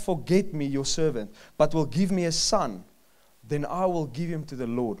and not forget me, your servant, but will give me a son, then I will give him to the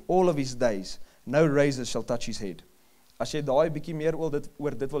Lord all of his days. No razor shall touch his head. As jy daai bietjie meer oor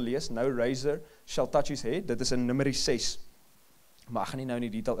dit wil lees, no razor shall touch his head, dit is in Numeri 6. Maar ek gaan nie nou in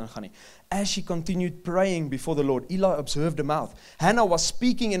die detail ingaan nie. As she continued praying before the Lord, Eli observed her mouth. Hannah was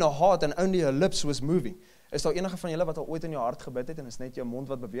speaking in her heart and only her lips was moving. Is daar enige van julle wat al ooit in jou hart gebid het en is net jou mond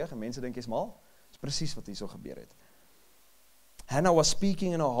wat beweeg en mense dink jy's mal? Dis presies wat hier so gebeur het. Hannah was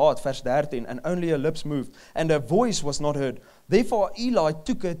speaking in her heart, vers 13, and only her lips moved, and her voice was not heard. Therefore Eli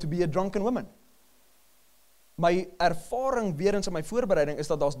took her to be a drunken woman. My ervaring weer eens in my voorbereiding is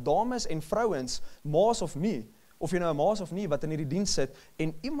dat daar's dames en vrouens, ma's of nie, of jy nou 'n ma's of nie, wat in hierdie diens sit,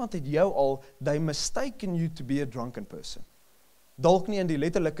 en iemand het jou al, they mistaken you to be a drunken person. Dalk nie in die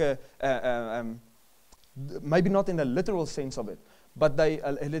letterlike, maybe not in the literal sense of it, but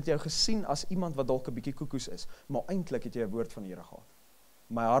hulle het jou gesien as iemand wat dalk 'n bietjie koekoes is, maar eintlik het jy 'n woord van die Here gehad.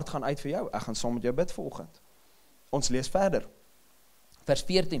 My hart gaan uit vir jou, ek gaan saam met jou bid vanoggend. Ons lees verder. Vers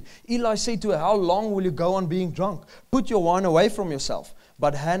 14, Eli said to her, how long will you go on being drunk? Put your wine away from yourself.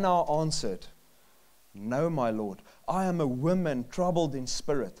 But Hannah answered, no, my Lord, I am a woman troubled in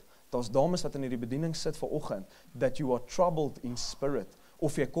spirit. Daar's dames wat in hierdie bediening sit vanoggend, that you are troubled in spirit.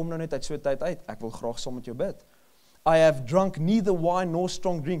 Of jy kom nou net uit so 'n tyd uit, ek wil graag saam met jou bid. I have drunk neither wine nor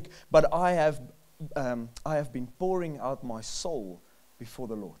strong drink, but I have been pouring out my soul before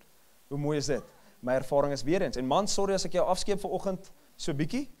the Lord. Hoe mooi is dit? My ervaring is weer eens, en man, sorry as ek jou afskeep vanoggend, so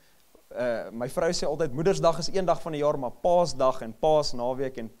bietjie, My vrou sê altyd, Moedersdag is een dag van die jaar, maar Paasdag en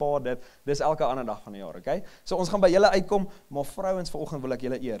Paasnaweek en Pa dit, dis elke ander dag van die jaar, okay? So ons gaan by julle uitkom, maar vrouens vanoggend wil ek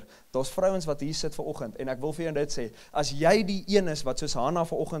julle eer. Daar's vrouens wat hier sit vanoggend, en ek wil vir jou dit sê, as jy die een is wat soos Hannah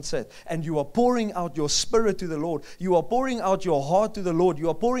vanoggend sit, and you are pouring out your spirit to the Lord, you are pouring out your heart to the Lord, you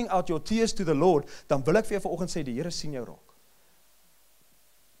are pouring out your tears to the Lord, dan wil ek vir jou vanoggend sê, die Here sien jou raak.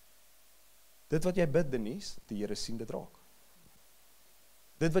 Dit wat jy bid, Denise, die Here sien dit raak.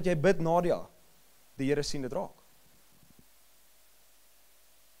 Dit wat jy bid, Nadia, die Here sien dit raak.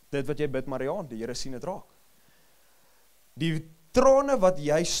 Dit wat jy bid, Mariaan, die Here sien dit raak. Die trane wat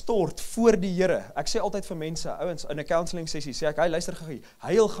jy stort voor die Here, ek sê altyd vir mense, ouens, in 'n counseling sessie, sê ek, hy luister gou,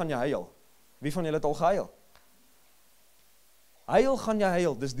 huil gaan jy huil. Wie van julle het al gehuil? Huil gaan jy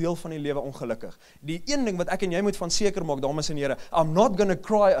huil, dis deel van die lewe ongelukkig. Die een ding wat ek en jy moet van seker maak, dames en here, I'm not gonna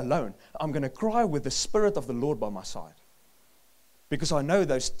cry alone, I'm gonna cry with the Spirit of the Lord by my side. Because I know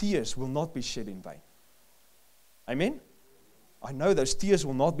those tears will not be shed in vain. Amen? I know those tears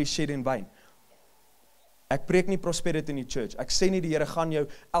will not be shed in vain. Ek preek nie prosperity in die church. Ek sê nie die Here gaan jou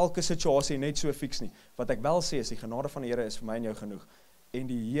elke situasie net so fix nie. Wat ek wel sê is die genade van die Here is vir my en jou genoeg. En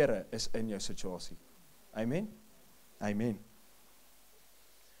die Here is in jou situasie. Amen? Amen.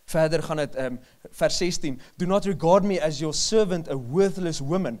 Verder gaan het, vers 16, do not regard me as your servant, a worthless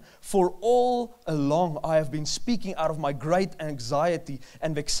woman, for all along I have been speaking out of my great anxiety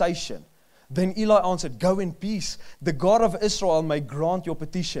and vexation. Then Eli answered, go in peace, the God of Israel may grant your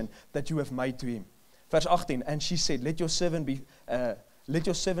petition that you have made to him. Vers 18, and she said, let your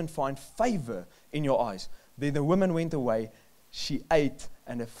servant find favor in your eyes. Then the woman went away, she ate,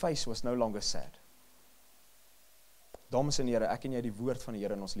 and her face was no longer sad. Dames en here, ek en jy die woord van die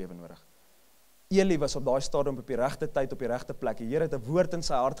Here in ons lewe nodig. Eli was op daai stadium op die regte tyd, op die regte plek. Die Here het 'n woord in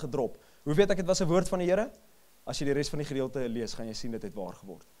sy hart gedrop. Hoe weet ek dit was 'n woord van die Here? As jy die res van die gedeelte lees, gaan jy sien dit het waar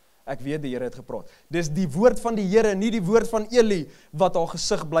geword. Ek weet die Here het gepraat. Dis die woord van die Here, nie die woord van Eli, wat haar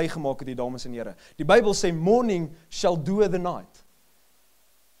gesig bly gemaak het, die dames en here. Die Bybel sê, morning shall do the night.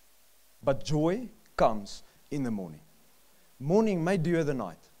 But joy comes in the morning. Morning may do the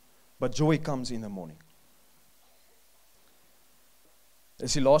night, but joy comes in the morning.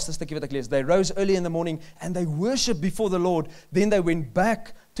 Dis die laaste stukkie wat ek lees. They rose early in the morning and they worshipped before the Lord. Then they went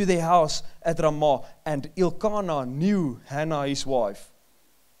back to their house at Ramah, and Elkanah knew Hannah his wife,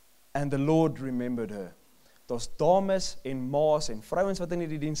 and the Lord remembered her. Daar's dames en ma's en vrouens wat in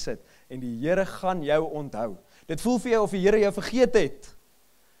hierdie diens sit, en die Here gaan jou onthou. Dit voel vir jou of die Here jou vergeet het,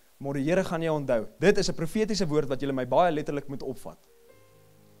 maar die Here gaan jou onthou. Dit is 'n profetiese woord wat julle my baie letterlik moet opvat.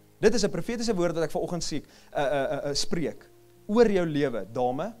 Dit is 'n profetiese woord wat ek vanoggend spreek. Oor jou lewe,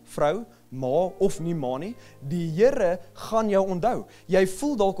 dame, vrou, ma of nie ma nie, die Here gaan jou onthou. Jy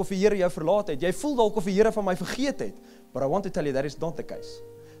voel dalk of die Here jou verlaat het, jy voel dalk of die Here van my vergeet het, but I want to tell you that is not the case.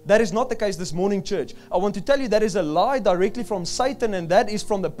 That is not the case this morning, church. I want to tell you that is a lie directly from Satan, and that is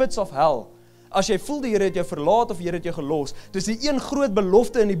from the pits of hell. As jy voel die Here het jou verlaat of die Here het jou gelos, dis die een groot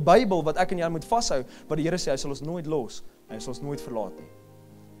belofte in die Bybel wat ek en jy moet vashou, wat die Here sê, hy sal ons nooit los, en hy sal ons nooit verlaat nie.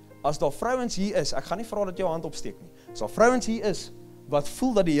 As daar vrouens hier is, ek gaan nie vra dat jy jou hand opsteek nie. As daar vrouens hier is wat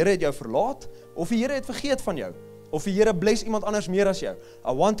voel dat die Here het jou verlaat, of die Here het vergeet van jou, of die Here bless iemand anders meer as jou,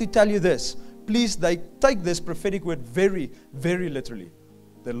 I want to tell you this. Please, take this prophetic word very, very literally.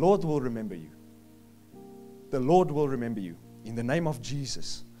 The Lord will remember you. The Lord will remember you. In the name of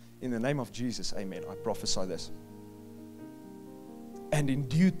Jesus. In the name of Jesus, amen. I prophesy this. And in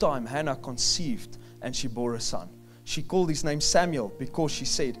due time, Hannah conceived, and she bore a son. She called his name Samuel, because she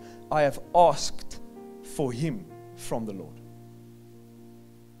said, I have asked for him from the Lord.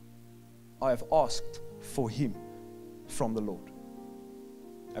 I have asked for him from the Lord.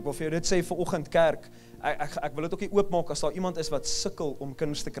 Ek wil vir jou dit sê vanoggend kerk, ek wil dit ook nie oopmaak as daar iemand is wat sukkel om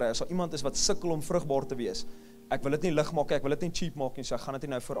kinders te kry, as daar iemand is wat sukkel om vrugbaar te wees. Ek wil dit nie lig maak, ek wil dit nie cheap maak nie, so ek gaan dit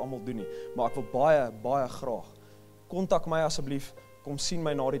nie nou vir almal doen nie, maar ek wil baie, baie graag, kontak my asseblief, kom sien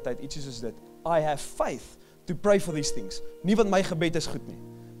my na die tyd, ietsie soos dit. I have faith to pray for these things. Nie want my gebed is goed nie,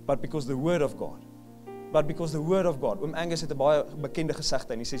 but because the word of God. But because the word of God. Oom Angus het 'n baie bekende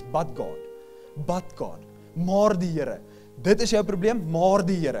gesegde en hy sê, but God, maar die Here. Dit is jou probleem, maar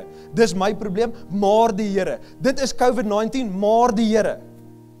die Here. Dis my probleem, maar die Here. Dit is COVID-19, maar die Here.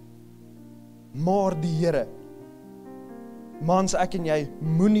 Maar die Here. Mans, ek en jy,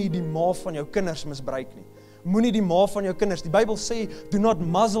 moenie die ma van jou kinders misbruik nie. Moenie die ma van jou kinders. Die Bybel sê, do not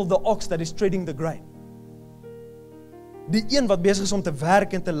muzzle the ox that is treading the grain. Die een wat besig is om te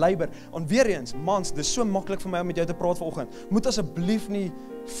werk en te labor. En weer eens, mans, dis so maklik vir my om met jou te praat vanoggend. Moet asseblief nie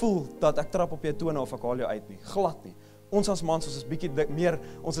voel dat ek trap op jou tone of ek haal jou uit nie. Glad nie. Ons as mans, ons is bietjie meer,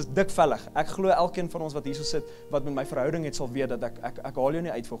 ons is dikvellig. Ek glo elkeen van ons wat hierso sit, wat met my verhouding het, sal weet dat ek haal jou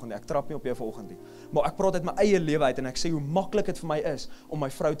nie uit volgende, ek trap nie op jou volgende nie. Maar ek praat uit my eie lewe uit en ek sê hoe maklik dit vir my is om my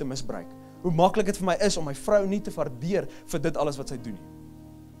vrou te misbruik. Hoe maklik dit vir my is om my vrou nie te waardeer vir dit alles wat sy doen nie.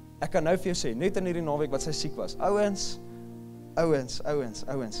 Ek kan nou vir jou sê, net in hierdie naweek wat sy siek was, ouens,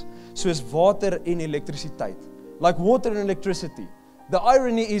 soos water en elektrisiteit. Like water and electricity. The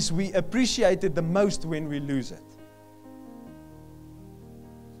irony is we appreciate it the most when we lose it.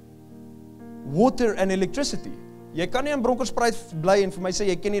 Water and electricity. Jy kan nie in Bronkhorstspruit bly en vir my sê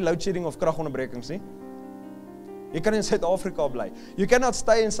jy ken nie load shedding of kragonderbrekings nie. Jy kan in Suid-Afrika bly. You cannot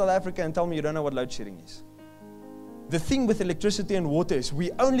stay in South Africa and tell me you don't know what load shedding is. The thing with electricity and water is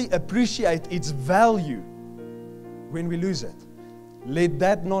we only appreciate its value when we lose it. Let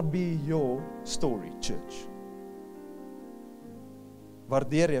that not be your story, church.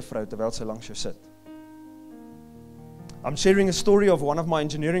 Waardeer jy vrou terwyl sy langs jou sit. I'm sharing a story of one of my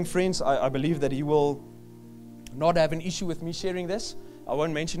engineering friends. I believe that he will not have an issue with me sharing this. I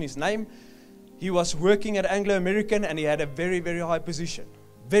won't mention his name. He was working at Anglo-American and he had a very, very high position.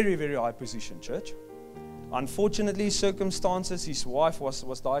 Very, very high position, church. Unfortunately, circumstances, his wife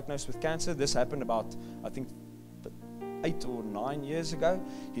was diagnosed with cancer. This happened about, I think, 8 or 9 years ago.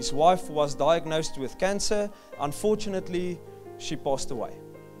 His wife was diagnosed with cancer. Unfortunately, she passed away.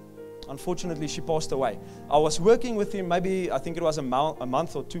 I was working with him, maybe, I think it was a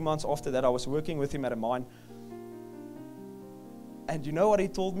month or 2 months after that, I was working with him at a mine. And you know what he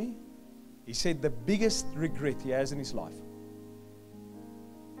told me? He said the biggest regret he has in his life.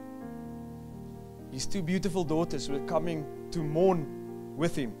 His 2 beautiful daughters were coming to mourn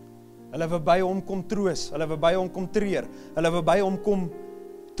with him. Hulle wou by hom kom troos, hulle wou by hom kom treur, hulle wou by hom kom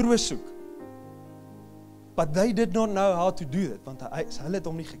troos soek. But they did not know how to do that, want hulle het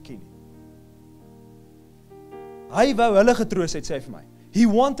hom nie geken nie. Hy wou hulle getroos het, sê vir my. He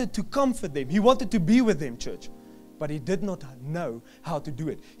wanted to comfort them, he wanted to be with them, church. But he did not know how to do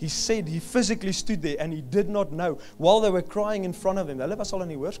it. He said he physically stood there and he did not know while they were crying in front of him. Hulle was al in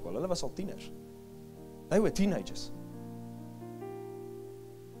die hoërskool, hulle was al tieners. They were teenagers.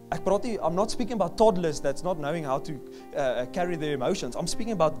 I'm not speaking about toddlers that's not knowing how to carry their emotions. I'm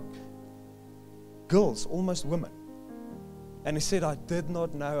speaking about girls, almost women. And he said, I did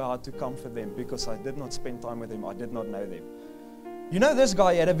not know how to comfort them because I did not spend time with them. I did not know them. You know, this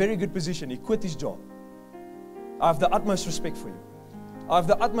guy had a very good position. He quit his job. I have the utmost respect for you. I have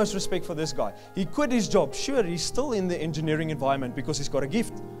the utmost respect for this guy. He quit his job. Sure, he's still in the engineering environment because he's got a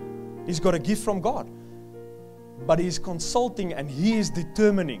gift. He's got a gift from God. But he's consulting and he is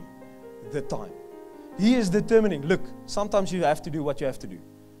determining the time. He is determining, look, sometimes you have to do what you have to do.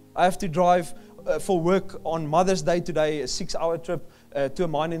 I have to drive for work on Mother's Day today, a 6-hour trip to a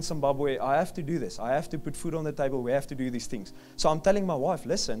mine in Zimbabwe. I have to do this. I have to put food on the table. We have to do these things. So I'm telling my wife,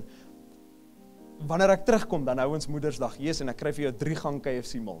 listen, wanneer ek terugkom, dan hou ons Moedersdag eers en ek kry vir jou 3-gang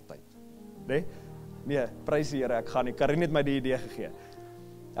KFC maaltyd. Nee, prys die Here, ek gaan nie. Karin het my die idee gegee.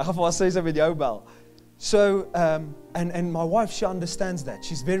 Ek gaan vir haar sê sy met jou bel. So, and my wife, she understands that.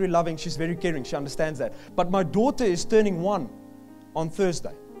 She's very loving, she's very caring, she understands that. But my daughter is turning 1 on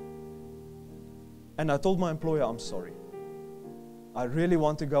Thursday. And I told my employer, I'm sorry. I really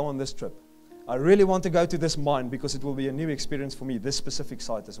want to go on this trip. I really want to go to this mine because it will be a new experience for me, this specific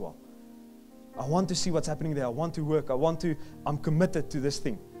site as well. I want to see what's happening there. I want to work. I'm committed to this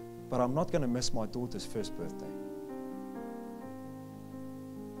thing. But I'm not going to miss my daughter's first birthday.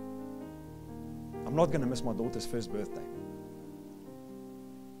 I'm not going to miss my daughter's first birthday.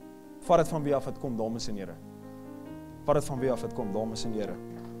 Vat dit van wie af het kom, dames en here. Vat dit van wie af het kom, dames en here.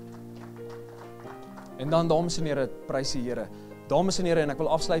 En dan, dames en here, prys die Here. Dames en here, en ek wil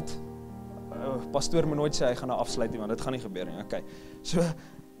afsluit. Pastoor moet nooit sê hy gaan nou afsluit nie, want dit gaan nie gebeur nie. Okay. So,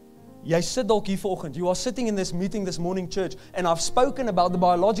 jy sit dalk hier vanoggend. You are sitting in this meeting this morning, church, and I've spoken about the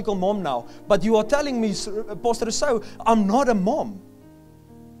biological mom now, but you are telling me, Pastor Rossouw, I'm not a mom.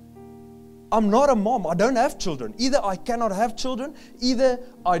 I'm not a mom. I don't have children. Either I cannot have children, either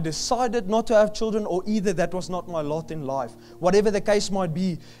I decided not to have children, or either that was not my lot in life. Whatever the case might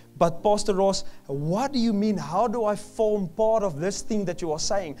be. But Pastor Ross, what do you mean? How do I form part of this thing that you are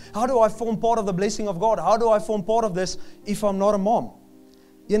saying? How do I form part of the blessing of God? How do I form part of this if I'm not a mom?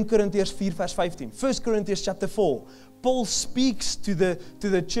 1 Corinthians 4 verse 15. 1 Corinthians chapter 4. Paul speaks to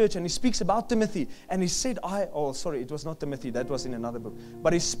the church and he speaks about Timothy. And he said, it was not Timothy, that was in another book.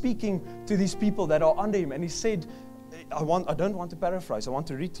 But he's speaking to these people that are under him. And he said, I don't want to paraphrase, I want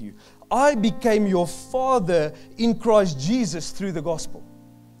to read to you. I became your father in Christ Jesus through the gospel.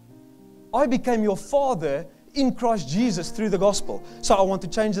 I became your father in Christ Jesus through the gospel. So I want to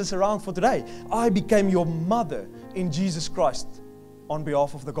change this around for today. I became your mother in Jesus Christ on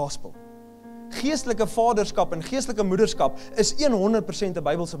behalf of the gospel. Geestelike vaderskap en geestelike moederskap is 100% 'n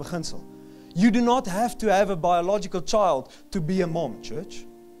Bybelse beginsel. You do not have to have a biological child to be a mom, church.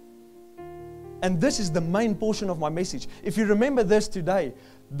 And this is the main portion of my message. If you remember this today,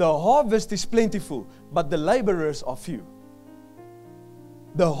 the harvest is plentiful, but the laborers are few.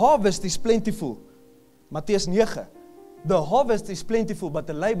 The harvest is plentiful. Matteus 9. The harvest is plentiful, but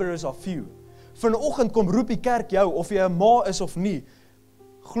the laborers are few. Vanoggend kom roep die kerk jou, of jy 'n ma is of nie.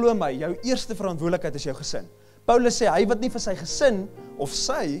 Glo my, jou eerste verantwoordelikheid is jou gesin. Paulus sê, hy wat nie vir sy gesin, of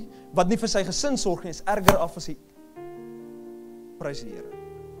sy, wat nie vir sy gesin sorg nie, is erger af as hy. Prys die Here.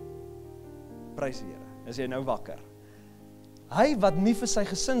 Prys die Here. Is jy nou wakker? Hy wat nie vir sy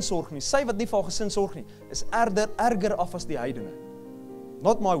gesin sorg nie, sy wat nie vir haar gesin sorg nie, is erger af as die heidene.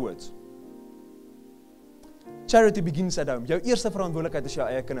 Not my words. Charity begins at home. Jou eerste verantwoordelikheid is jou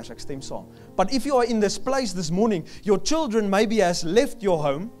eie kinders, ek stem saam. But if you are in this place this morning, your children maybe has left your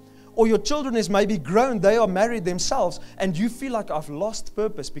home, or your children is maybe grown, they are married themselves, and you feel like I've lost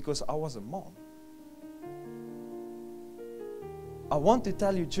purpose because I was a mom. I want to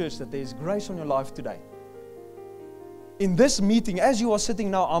tell you, church, that there is grace on your life today. In this meeting, as you are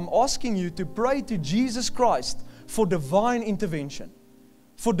sitting now, I'm asking you to pray to Jesus Christ for divine intervention,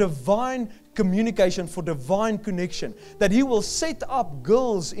 for divine communication, for divine connection, that He will set up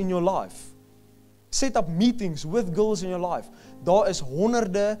girls in your life, set up meetings with girls in your life. Daar is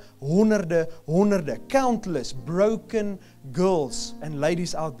honderde, countless broken girls and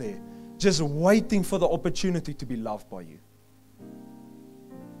ladies out there, just waiting for the opportunity to be loved by you.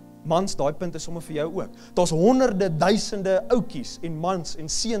 Mans, daai punt is sommer vir jou ook. Daar's honderde, duisende ouetjies en mans en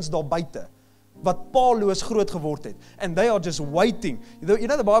seuns daar buite wat paaloos groot geword het, and they are just waiting. You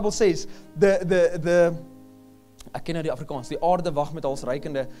know the Bible says ek ken nou die Afrikaans, die aarde wag met als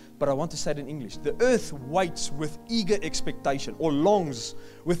reikende, but I want to say it in English. The earth waits with eager expectation, or longs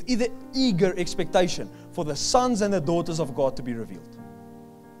with eager expectation for the sons and the daughters of God to be revealed.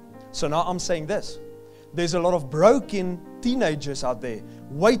 So now I'm saying this. There's a lot of broken teenagers out there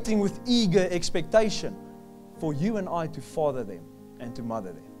waiting with eager expectation for you and I to father them and to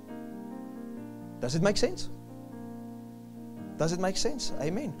mother them. Does it make sense? Does it make sense?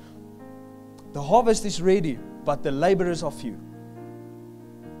 Amen. The harvest is ready, but the laborers are few.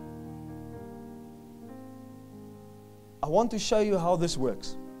 I want to show you how this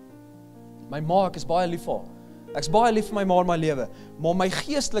works. My ma, ek is baie lief vir haar. Ek's baie lief vir my ma in my lewe, maar my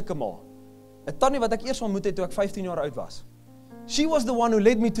geestelike ma, 'n tannie wat ek eers ontmoet het toe ek 15 jaar oud was. She was the one who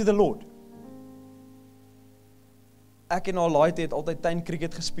led me to the Lord. Ek en haar laaite het altyd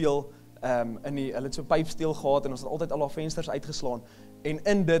tuinkriket gespeel, hulle het so pypsteel gehad en ons het altyd al haar vensters uitgeslaan, en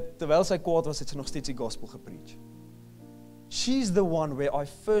in dit, terwyl sy kwaad was, het sy nog steeds die gospel gepreach. She's the one where I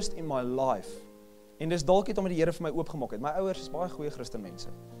first in my life, en dis dalk het omdat die Here vir my oopgemaak het. My ouers is baie goeie Christen mense,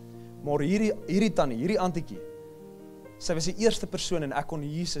 maar hierdie tannie, hierdie antiekie, sy was die eerste persoon en ek kon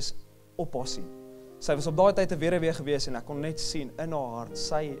Jesus op haar sien. Sy was op daai tyd 'n weduwee gewees en ek kon net sien in haar hart,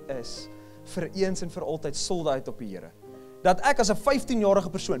 sy is vir eens en vir altyd sold out op die Here. Dat ek as 'n 15-jarige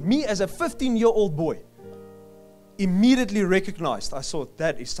persoon, me as a 15-year-old boy, immediately recognized, I saw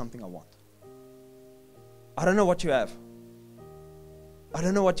that is something I want. I don't know what you have. I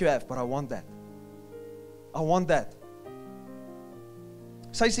don't know what you have, but I want that. I want that.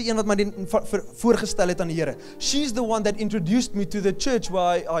 Sy is die een wat my voorgestel het aan die Here. She's the one that introduced me to the church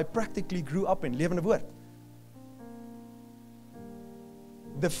where I practically grew up in, lewende woord.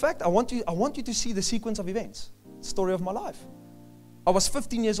 The fact, I want you to see the sequence of events, story of my life. I was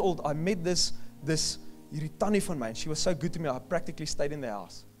 15 years old, I met this hierdie tannie van my, and she was so good to me, I practically stayed in their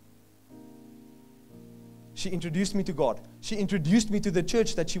house. She introduced me to God. She introduced me to the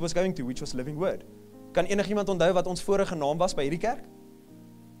church that she was going to, which was Living Word. Kan enigiemand onthou wat ons vorige naam was by hierdie kerk?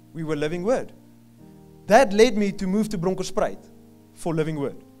 We were Living Word. That led me to move to Bronkhorstspruit for Living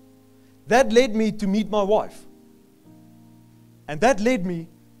Word. That led me to meet my wife. And that led me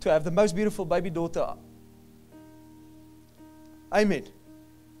to have the most beautiful baby daughter. Amen.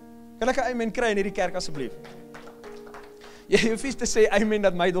 Kan ek 'n amen kry in hierdie kerk asseblief? Jy hoef nie te sê amen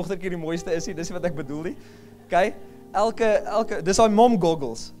dat my dogtertjie die mooiste is nie, dis wat ek bedoel nie. Okay? Elke dis daai mom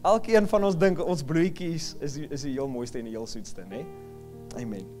goggles. Elkeen van ons dink ons bloetjies is die heel mooiste en die heel soetste, né?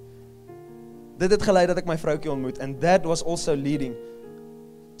 Amen. Dit het gelei dat ek my vroukie ontmoet, and that was also leading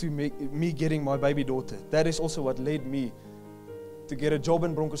to me getting my baby daughter. That is also what led me to get a job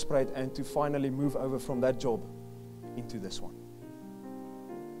in Bronkhorstspruit and to finally move over from that job into this one.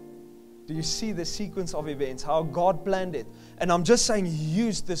 Do Do you see the sequence of events, how God planned it? And I'm just saying, He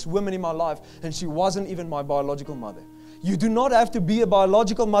used this woman in my life, and she wasn't even my biological mother. You do not have to be a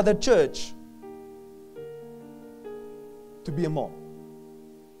biological mother, church, to be a mom.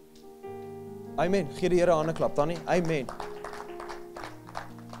 Amen. Gee die Here 'n hande klap, Tannie. Amen.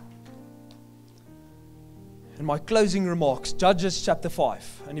 In my closing remarks, Judges chapter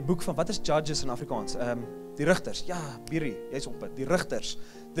 5. In die boek van, wat is Judges in Afrikaans? Die rigters. Ja, Biri, jy's op dit. Die rigters.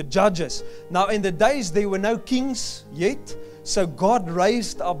 The judges. Now in the days there were no kings yet, so God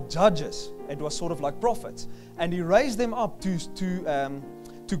raised up judges. It was sort of like prophets. And He raised them up to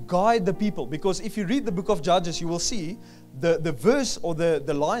guide the people. Because if you read the book of Judges, you will see the verse or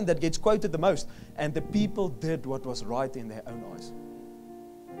the line that gets quoted the most. And the people did what was right in their own eyes.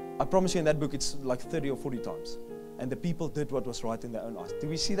 I promise you in that book it's like 30 or 40 times. And the people did what was right in their own eyes. Do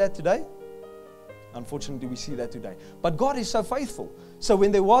we see that today? Unfortunately, we see that today. But God is so faithful. So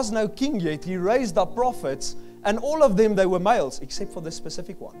when there was no king yet, He raised up prophets, and all of them, they were males, except for the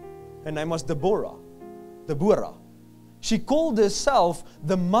specific one. Her name was Deborah. She called herself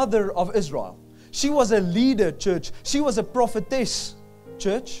the mother of Israel. She was a leader, church. She was a prophetess,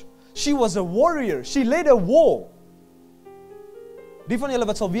 church. She was a warrior. She led a war. Die van julle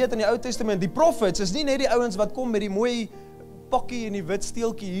wat sal weet in die Ou Testament, die prophets is nie net die ouens wat kom met die mooi pakkie en die wit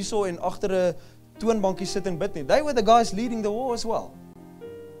steeltjie hierso en agter 'n toonbankie sit en bid nie. They were the guys leading the war as well.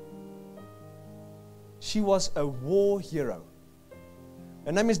 She was a war hero.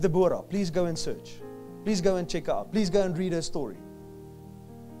 Her name is Deborah. Please go and search. Please go and check her out. Please go and read her story.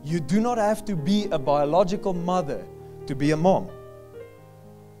 You do not have to be a biological mother to be a mom.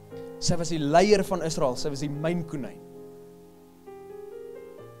 Sy was die leier van Israel. Sy was die mynkonyn.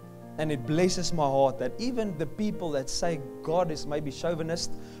 And it blesses my heart that even the people that say God is maybe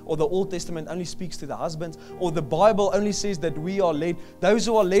chauvinist, or the Old Testament only speaks to the husbands, or the Bible only says that we are led, those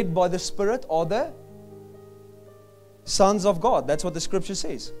who are led by the Spirit are the sons of God. That's what the scripture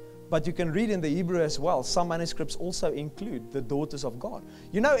says. But you can read in the Hebrew as well. Some manuscripts also include the daughters of God.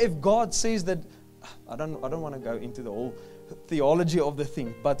 You know, if God says that, I don't want to go into the whole theology of the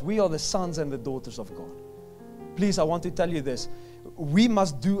thing, but we are the sons and the daughters of God. Please, I want to tell you this. We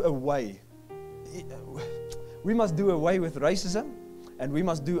must do away with racism, and we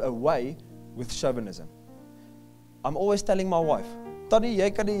must do away with chauvinism. I'm always telling my wife, Tannie,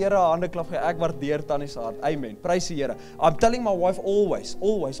 jy kan die Here 'n hande klap gee. Ek waardeer Tannie se hart. Amen. Prys die Here. I'm telling my wife always.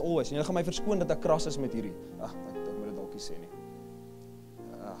 En jy gaan my verskoon dat ek kras is met hierdie. Ag, ek moet dit dalk nie sê nie.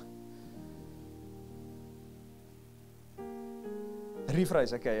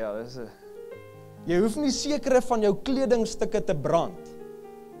 Rephrase, okay, ja, dis jy hoef nie sekere van jou kledingstukke te brand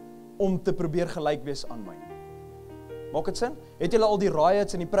om te probeer gelyk wees aan my. Maak dit sin? Het julle al die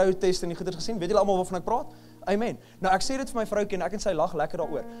riots en die protests en die goeders gesien? Weet julle almal waarvan ek praat? Amen. Nou ek sê dit vir my vroukie en ek en sy lag lekker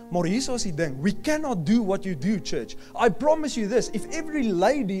daaroor. Maar hierso is die ding. We cannot do what you do, church. I promise you this. If every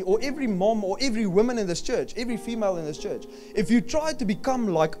lady or every mom or every woman in this church, every female in this church, if you try to become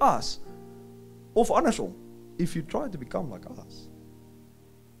like us, of andersom, if you try to become like us.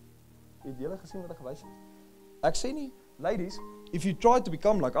 Het julle gesien wat ek gewys het? Ek sê nie, ladies, if you try to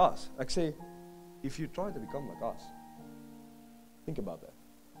become like us. Ek sê, if you try to become like us. Think about that.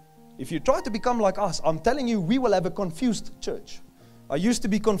 If you try to become like us, I'm telling you, we will have a confused church. I used to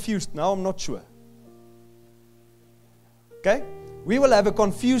be confused, now I'm not sure. Okay? We will have a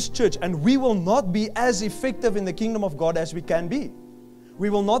confused church, and we will not be as effective in the kingdom of God as we can be. We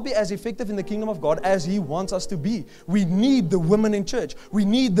will not be as effective in the kingdom of God as He wants us to be. We need the women in church. We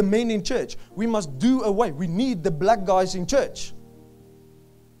need the men in church. We must do away. We need the black guys in church.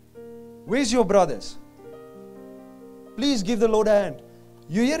 Where's your brothers? Please give the Lord a hand.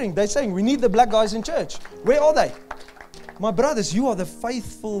 You're hearing? They're saying, we need the black guys in church. Where are they? My brothers, you are the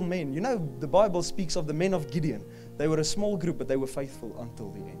faithful men. You know, the Bible speaks of the men of Gideon. They were a small group, but they were faithful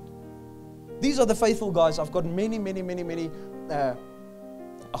until the end. These are the faithful guys. I've got many baie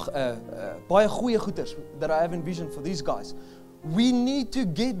goeie goeders that I have envisioned for these guys. We need to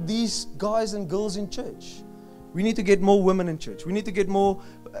get these guys and girls in church. We need to get more women in church. We need to get more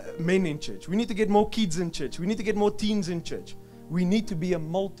men in church. We need to get more kids in church. We need to get more teens in church. We need to be a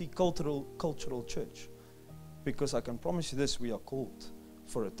multicultural church. Because I can promise you this, we are called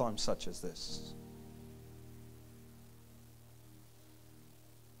for a time such as this.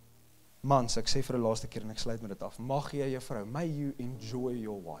 Mans, ek sê vir die laaste keer en ek sluit met dit af. Mag jy jou vrou, may you enjoy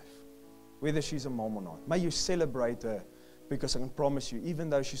your wife. Whether she's a mom or not. May you celebrate her. Because I can promise you, even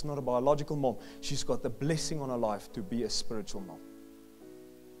though she's not a biological mom, she's got the blessing on her life to be a spiritual mom.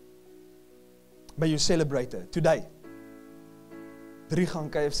 May you celebrate her today. 3 gang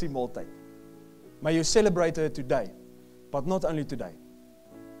KFC maaltyd. May you celebrate her today. But not only today.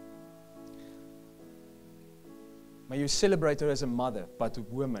 May you celebrate her as a mother, but to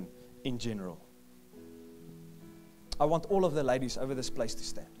women in general. I want all of the ladies over this place to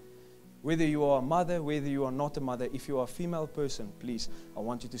stand. Whether you are a mother, whether you are not a mother, if you are a female person, please, I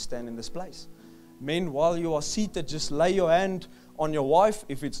want you to stand in this place. Men, while you are seated, just lay your hand on your wife.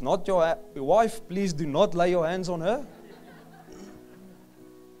 If it's not your wife, please do not lay your hands on her.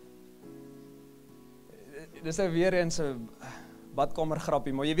 Dis weer eens 'n badkamer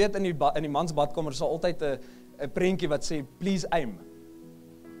grappie, maar jy weet in die mans badkamer is daar altyd 'n prentjie wat sê please aim.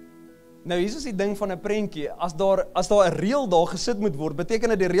 Nou hier is die ding van 'n prentjie, as daar 'n reël daar gesit moet word, beteken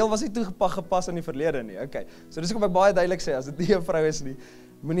dit die reël was nie toegepas in die verlede nie. Okay. So dis hoekom ek baie duidelik sê, as dit nie 'n vrou is nie,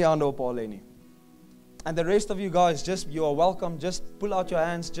 moenie hande op haar lê nie. And the rest of you guys, you are welcome, just pull out your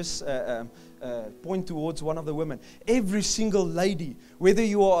hands, just point towards one of the women. Every single lady, whether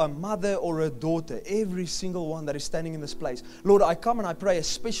you are a mother or a daughter, every single one that is standing in this place. Lord, I come and I pray a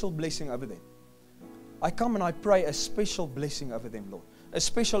special blessing over them. I come and I pray a special blessing over them, Lord. A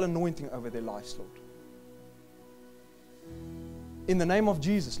special anointing over their lives, Lord. In the name of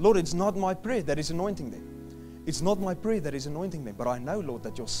Jesus, Lord, it's not my prayer that is anointing them. It's not my prayer that is anointing them, but I know, Lord,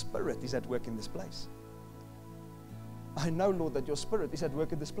 that your Spirit is at work in this place. I know, Lord, that your Spirit is at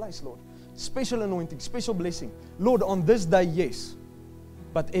work in this place, Lord. Special anointing, special blessing. Lord, on this day, yes,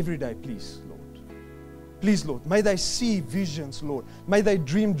 but every day, please, Lord. Please, Lord, may they see visions, Lord. May they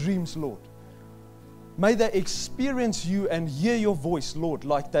dream dreams, Lord. May they experience you and hear your voice, Lord,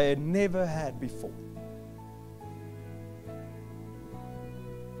 like they had never had before.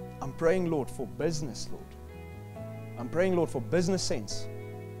 I'm praying, Lord, for business, Lord. I'm praying, Lord, for business sense.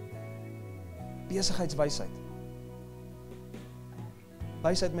 Besigheidswysheid.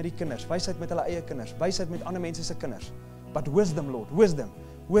 Wysheid met die kinders, wysheid met hulle eie kinders, wysheid met ander mense se kinders. But wisdom, Lord,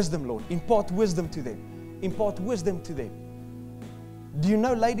 wisdom, Lord. Impart wisdom to them. Impart wisdom to them. Do you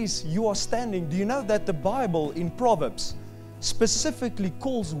know, ladies, you are standing, do you know that the Bible in Proverbs specifically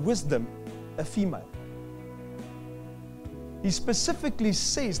calls wisdom a female? He specifically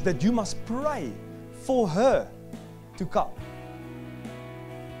says that you must pray for her to come.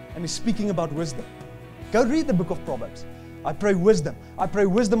 And he's speaking about wisdom. Go read the book of Proverbs. I pray wisdom. I pray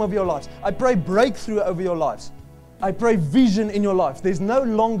wisdom over your lives. I pray breakthrough over your lives. I pray vision in your life. There's no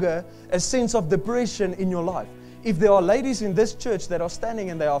longer a sense of depression in your life. If there are ladies in this church that are standing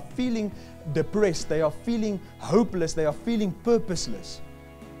and they are feeling depressed, they are feeling hopeless, they are feeling purposeless,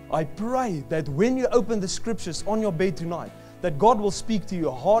 I pray that when you open the scriptures on your bed tonight, that God will speak to you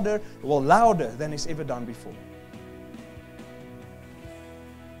harder, well, louder than He's ever done before.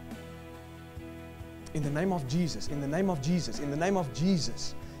 In the name of Jesus, in the name of Jesus, in the name of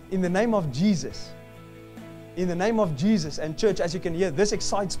Jesus, in the name of Jesus, in the name of Jesus. And church, as you can hear, this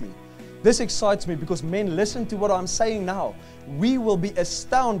excites me. This excites me because men, listen to what I'm saying now. We will be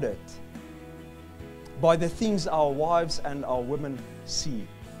astounded by the things our wives and our women see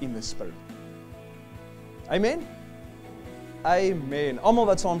in the Spirit. Amen? Amen. Almal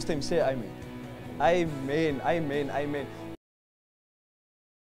wat saamstem sê amen. Amen, amen, amen.